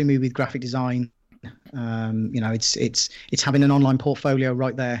 It's helping me with graphic design. It's having an online portfolio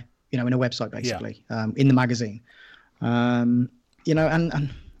right there, in a website basically, in the magazine. And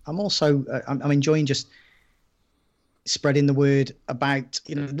I'm also I'm enjoying just spreading the word about,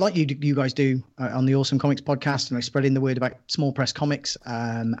 like you guys do on the Awesome Comics podcast, spreading the word about small press comics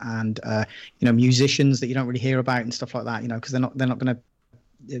and musicians that you don't really hear about and stuff like that, because they're not going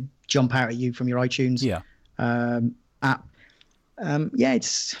to jump out at you from your iTunes app.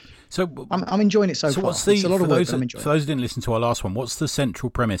 It's so I'm enjoying it so far. What's it's a lot of work, for those who didn't listen to our last one, what's the central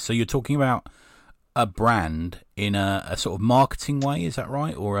premise? So you're talking about a brand in a sort of marketing way, is that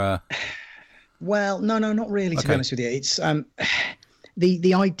right? Or a... Well, no, not really, to be honest with you. It's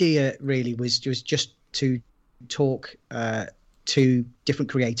the idea really was just to talk to different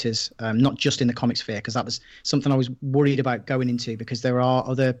creators, not just in the comic sphere, because that was something I was worried about going into, because there are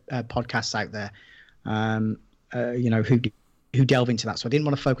other podcasts out there, who delve into that. So I didn't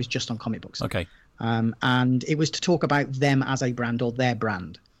want to focus just on comic books. Okay. And it was to talk about them as a brand or their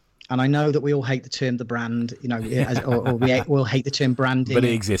brand. And I know that we all hate the term "the brand," or we'll hate the term branding. But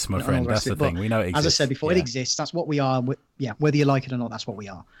it exists, my friend. That's the thing. We know it exists. As I said before, it exists. That's what we are. Whether you like it or not, that's what we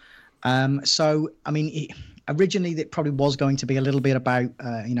are. So, I mean, originally it probably was going to be a little bit about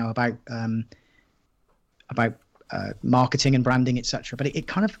marketing and branding, etc. But it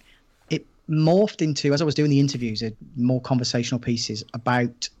kind of morphed into, as I was doing the interviews, more conversational pieces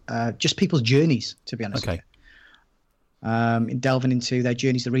about just people's journeys. To be honest. Okay. In delving into their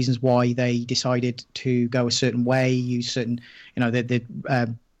journeys, the reasons why they decided to go a certain way, use certain,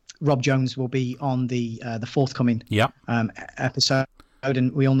 Rob Jones will be on the forthcoming episode,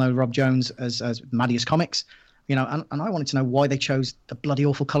 and we all know Rob Jones as Madius Comics, and I wanted to know why they chose a bloody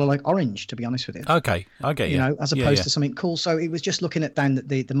awful color like orange, to be honest with you. Okay, okay, as opposed to something cool. So it was just looking at down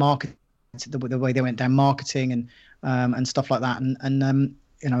the market, the way they went down marketing and stuff like that, and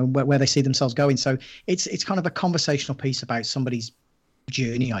where they see themselves going. So it's kind of a conversational piece about somebody's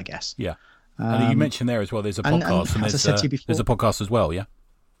journey, I guess. Yeah. And you mentioned there as well, there's a podcast, and as I said to you before, there's a podcast as well, yeah?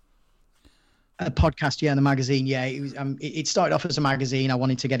 A podcast, and the magazine, It was, it started off as a magazine. I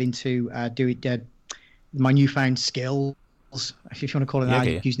wanted to get into my newfound skills, if you want to call it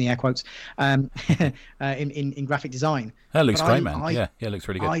that, using the air quotes, in graphic design. That looks great, man. It looks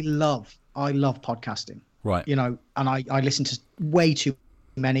really good. I love podcasting. Right. And I listen to way too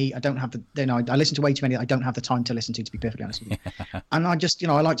many. I don't have I listen to way too many that I don't have the time to listen to be perfectly honest with you. And I just,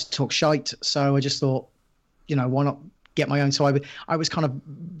 I like to talk shite. So I just thought, why not get my own? So I was kind of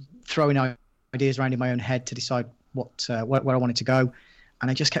throwing ideas around in my own head to decide where I wanted to go. And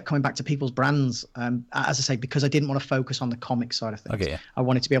I just kept coming back to people's brands. As I say, because I didn't want to focus on the comic side of things. Okay, yeah. I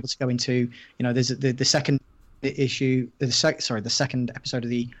wanted to be able to go into, there's the second issue, the second episode of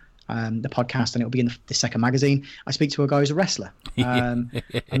the podcast, and it'll be in the second magazine. I speak to a guy who's a wrestler. I'll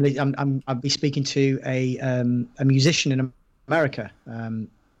be speaking to a musician in America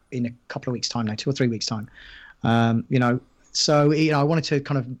in a couple of weeks' time now, 2 or 3 weeks' time. So I wanted to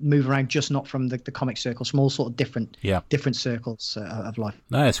kind of move around, just not from the comic circles, from all sort of different circles of life.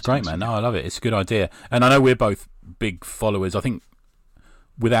 No, it's great, man. No, I love it. It's a good idea, and I know we're both big followers. I think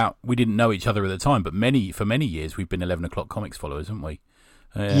we didn't know each other at the time, but for many years we've been 11 o'clock comics followers, haven't we?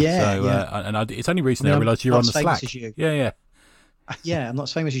 And it's only recently I realised you're on the Slack. You. Yeah. Yeah, I'm not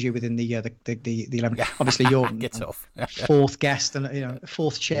as famous as you within the 11. Obviously, you're Get off. fourth guest and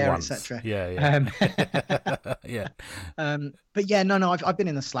fourth chair, etc. Yeah. Yeah. But yeah, no, I've been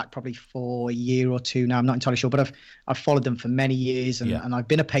in the Slack probably for a year or two now. I'm not entirely sure, but I've followed them for many years, and I've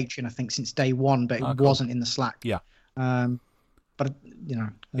been a patron, I think, since day one, but it wasn't in the Slack. Yeah. But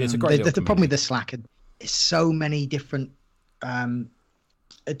it's a great the problem with the Slack is so many different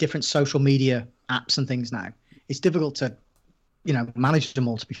social media apps and things now. It's difficult to manage them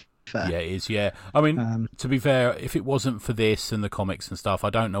all, to be fair. Yeah, it is. Yeah, I mean, to be fair, if it wasn't for this and the comics and stuff, I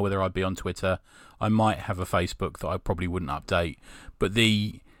don't know whether I'd be on Twitter. I might have a Facebook that I probably wouldn't update, but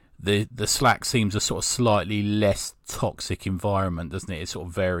the Slack seems a sort of slightly less toxic environment, doesn't it? It's sort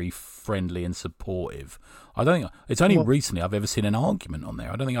of very friendly and supportive. I don't think it's only recently I've ever seen an argument on there.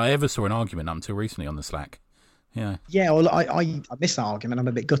 I don't think I ever saw an argument up until recently on the Slack. Yeah. Yeah. Well, I missed that argument. I'm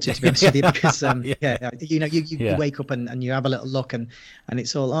a bit gutted, to be honest with you, because you wake up and you have a little look and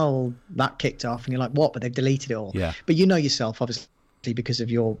it's all that kicked off and you're like, what? But they've deleted it all. Yeah. But you know yourself, obviously, because of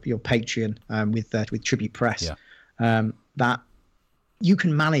your Patreon with Tribute Press, that you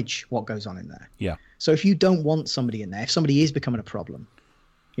can manage what goes on in there. Yeah. So if you don't want somebody in there, if somebody is becoming a problem,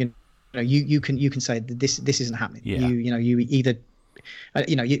 you can say this isn't happening. Yeah. You either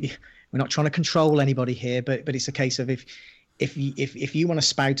we're not trying to control anybody here, but it's a case of if you want to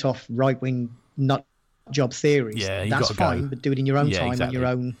spout off right-wing nut job theories, that's fine, but do it in your own time and your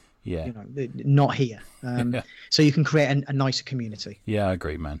own, not here. So you can create a nicer community. Yeah, I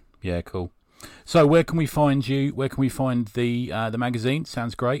agree, man. Yeah, cool. So where can we find you? Where can we find the magazine?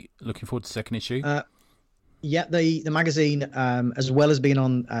 Sounds great. Looking forward to the second issue. The magazine, as well as being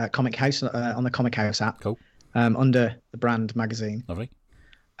on Comic House, on the Comic House app, cool. Under the Brand magazine. Lovely.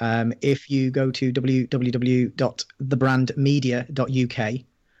 If you go to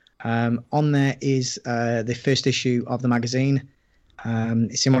www.thebrandmedia.uk, on there is the first issue of the magazine.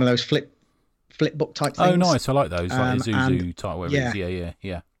 It's in one of those flip book type things. Oh, nice! I like those, like Zuzu type. Whatever it is.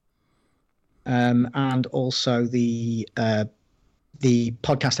 Yeah. And also the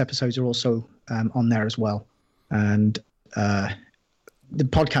podcast episodes are also on there as well. And the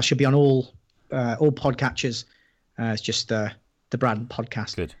podcast should be on all podcatchers. It's just the Brand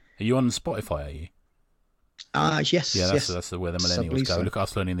podcast. Good. Are you on Spotify? Are you? Yes. Yeah, that's where the millennials go. Look at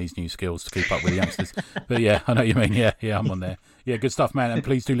us learning these new skills to keep up with the youngsters. But yeah, I know what you mean. Yeah, I'm on there. Yeah, good stuff, man. And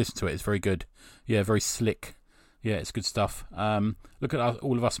please do listen to it. It's very good. Yeah, very slick. Yeah, it's good stuff. Look at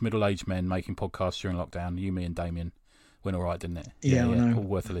all of us middle-aged men making podcasts during lockdown. You, me, and Damien. Went all right, didn't it? Yeah. All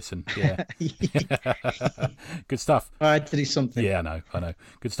worth a listen. Yeah. Good stuff. I had to do something. Yeah, I know.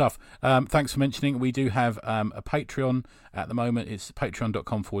 Good stuff. Thanks for mentioning. We do have a Patreon at the moment. It's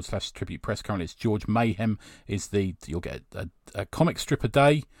patreon.com/Tribute Press. Currently, it's George Mayhem. You'll get a comic strip a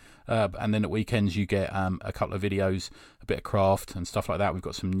day. And then at weekends you get a couple of videos, a bit of craft and stuff like that. We've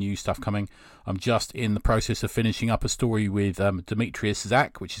got some new stuff coming. I'm just in the process of finishing up a story with Demetrius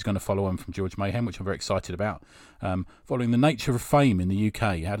Zak, which is going to follow on from George Mayhem, which I'm very excited about. Following the nature of fame in the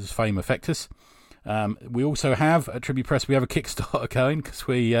UK. How does fame affect us? We also have at Tribute Press, we have a Kickstarter going because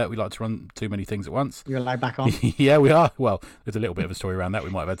we like to run too many things at once. You're allowed back on? Yeah, we are. Well, there's a little bit of a story around that.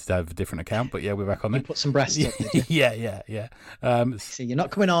 We might have had to have a different account, but yeah, we're back on there. You put some breasts up, did you? Yeah. See, you're not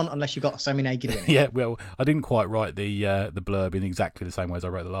coming on unless you've got something naked in it. Yeah, well, I didn't quite write the blurb in exactly the same way as I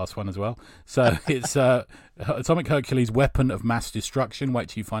wrote the last one as well. So it's Atomic Hercules, weapon of mass destruction. Wait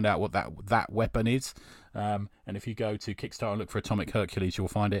till you find out what that weapon is. And if you go to Kickstarter and look for Atomic Hercules, you'll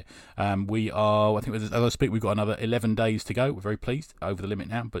find it. I think as I speak, we've got another 11 days to go. We're very pleased, over the limit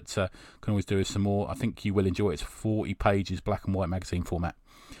now, but can always do some more. I think you will enjoy it. It's 40 pages, black and white magazine format.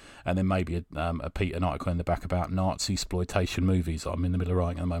 And then maybe an article in the back about Nazi exploitation movies I'm in the middle of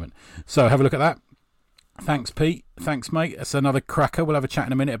writing at the moment. So have a look at that. Thanks, Pete. Thanks, mate. That's another cracker. We'll have a chat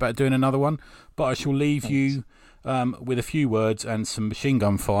in a minute about doing another one. But I shall leave you with a few words and some machine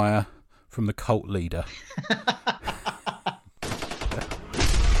gun fire from the cult leader.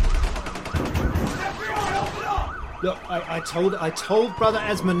 Look, I told Brother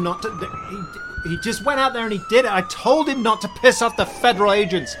Esmond not to. He just went out there and he did it. I told him not to piss off the federal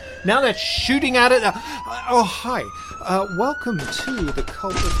agents. Now they're shooting at it. Hi. Welcome to the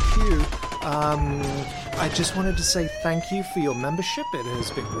Cult of Q. I just wanted to say thank you for your membership. It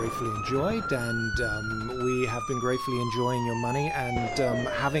has been gratefully enjoyed, and we have been gratefully enjoying your money and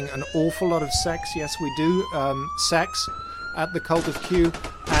having an awful lot of sex. Yes, we do. Sex at the Cult of Q.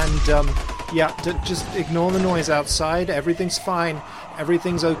 And just ignore the noise outside. Everything's fine.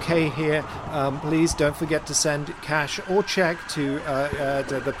 Everything's okay here. Please don't forget to send cash or check to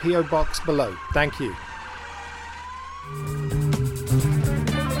the P.O. box below. Thank you.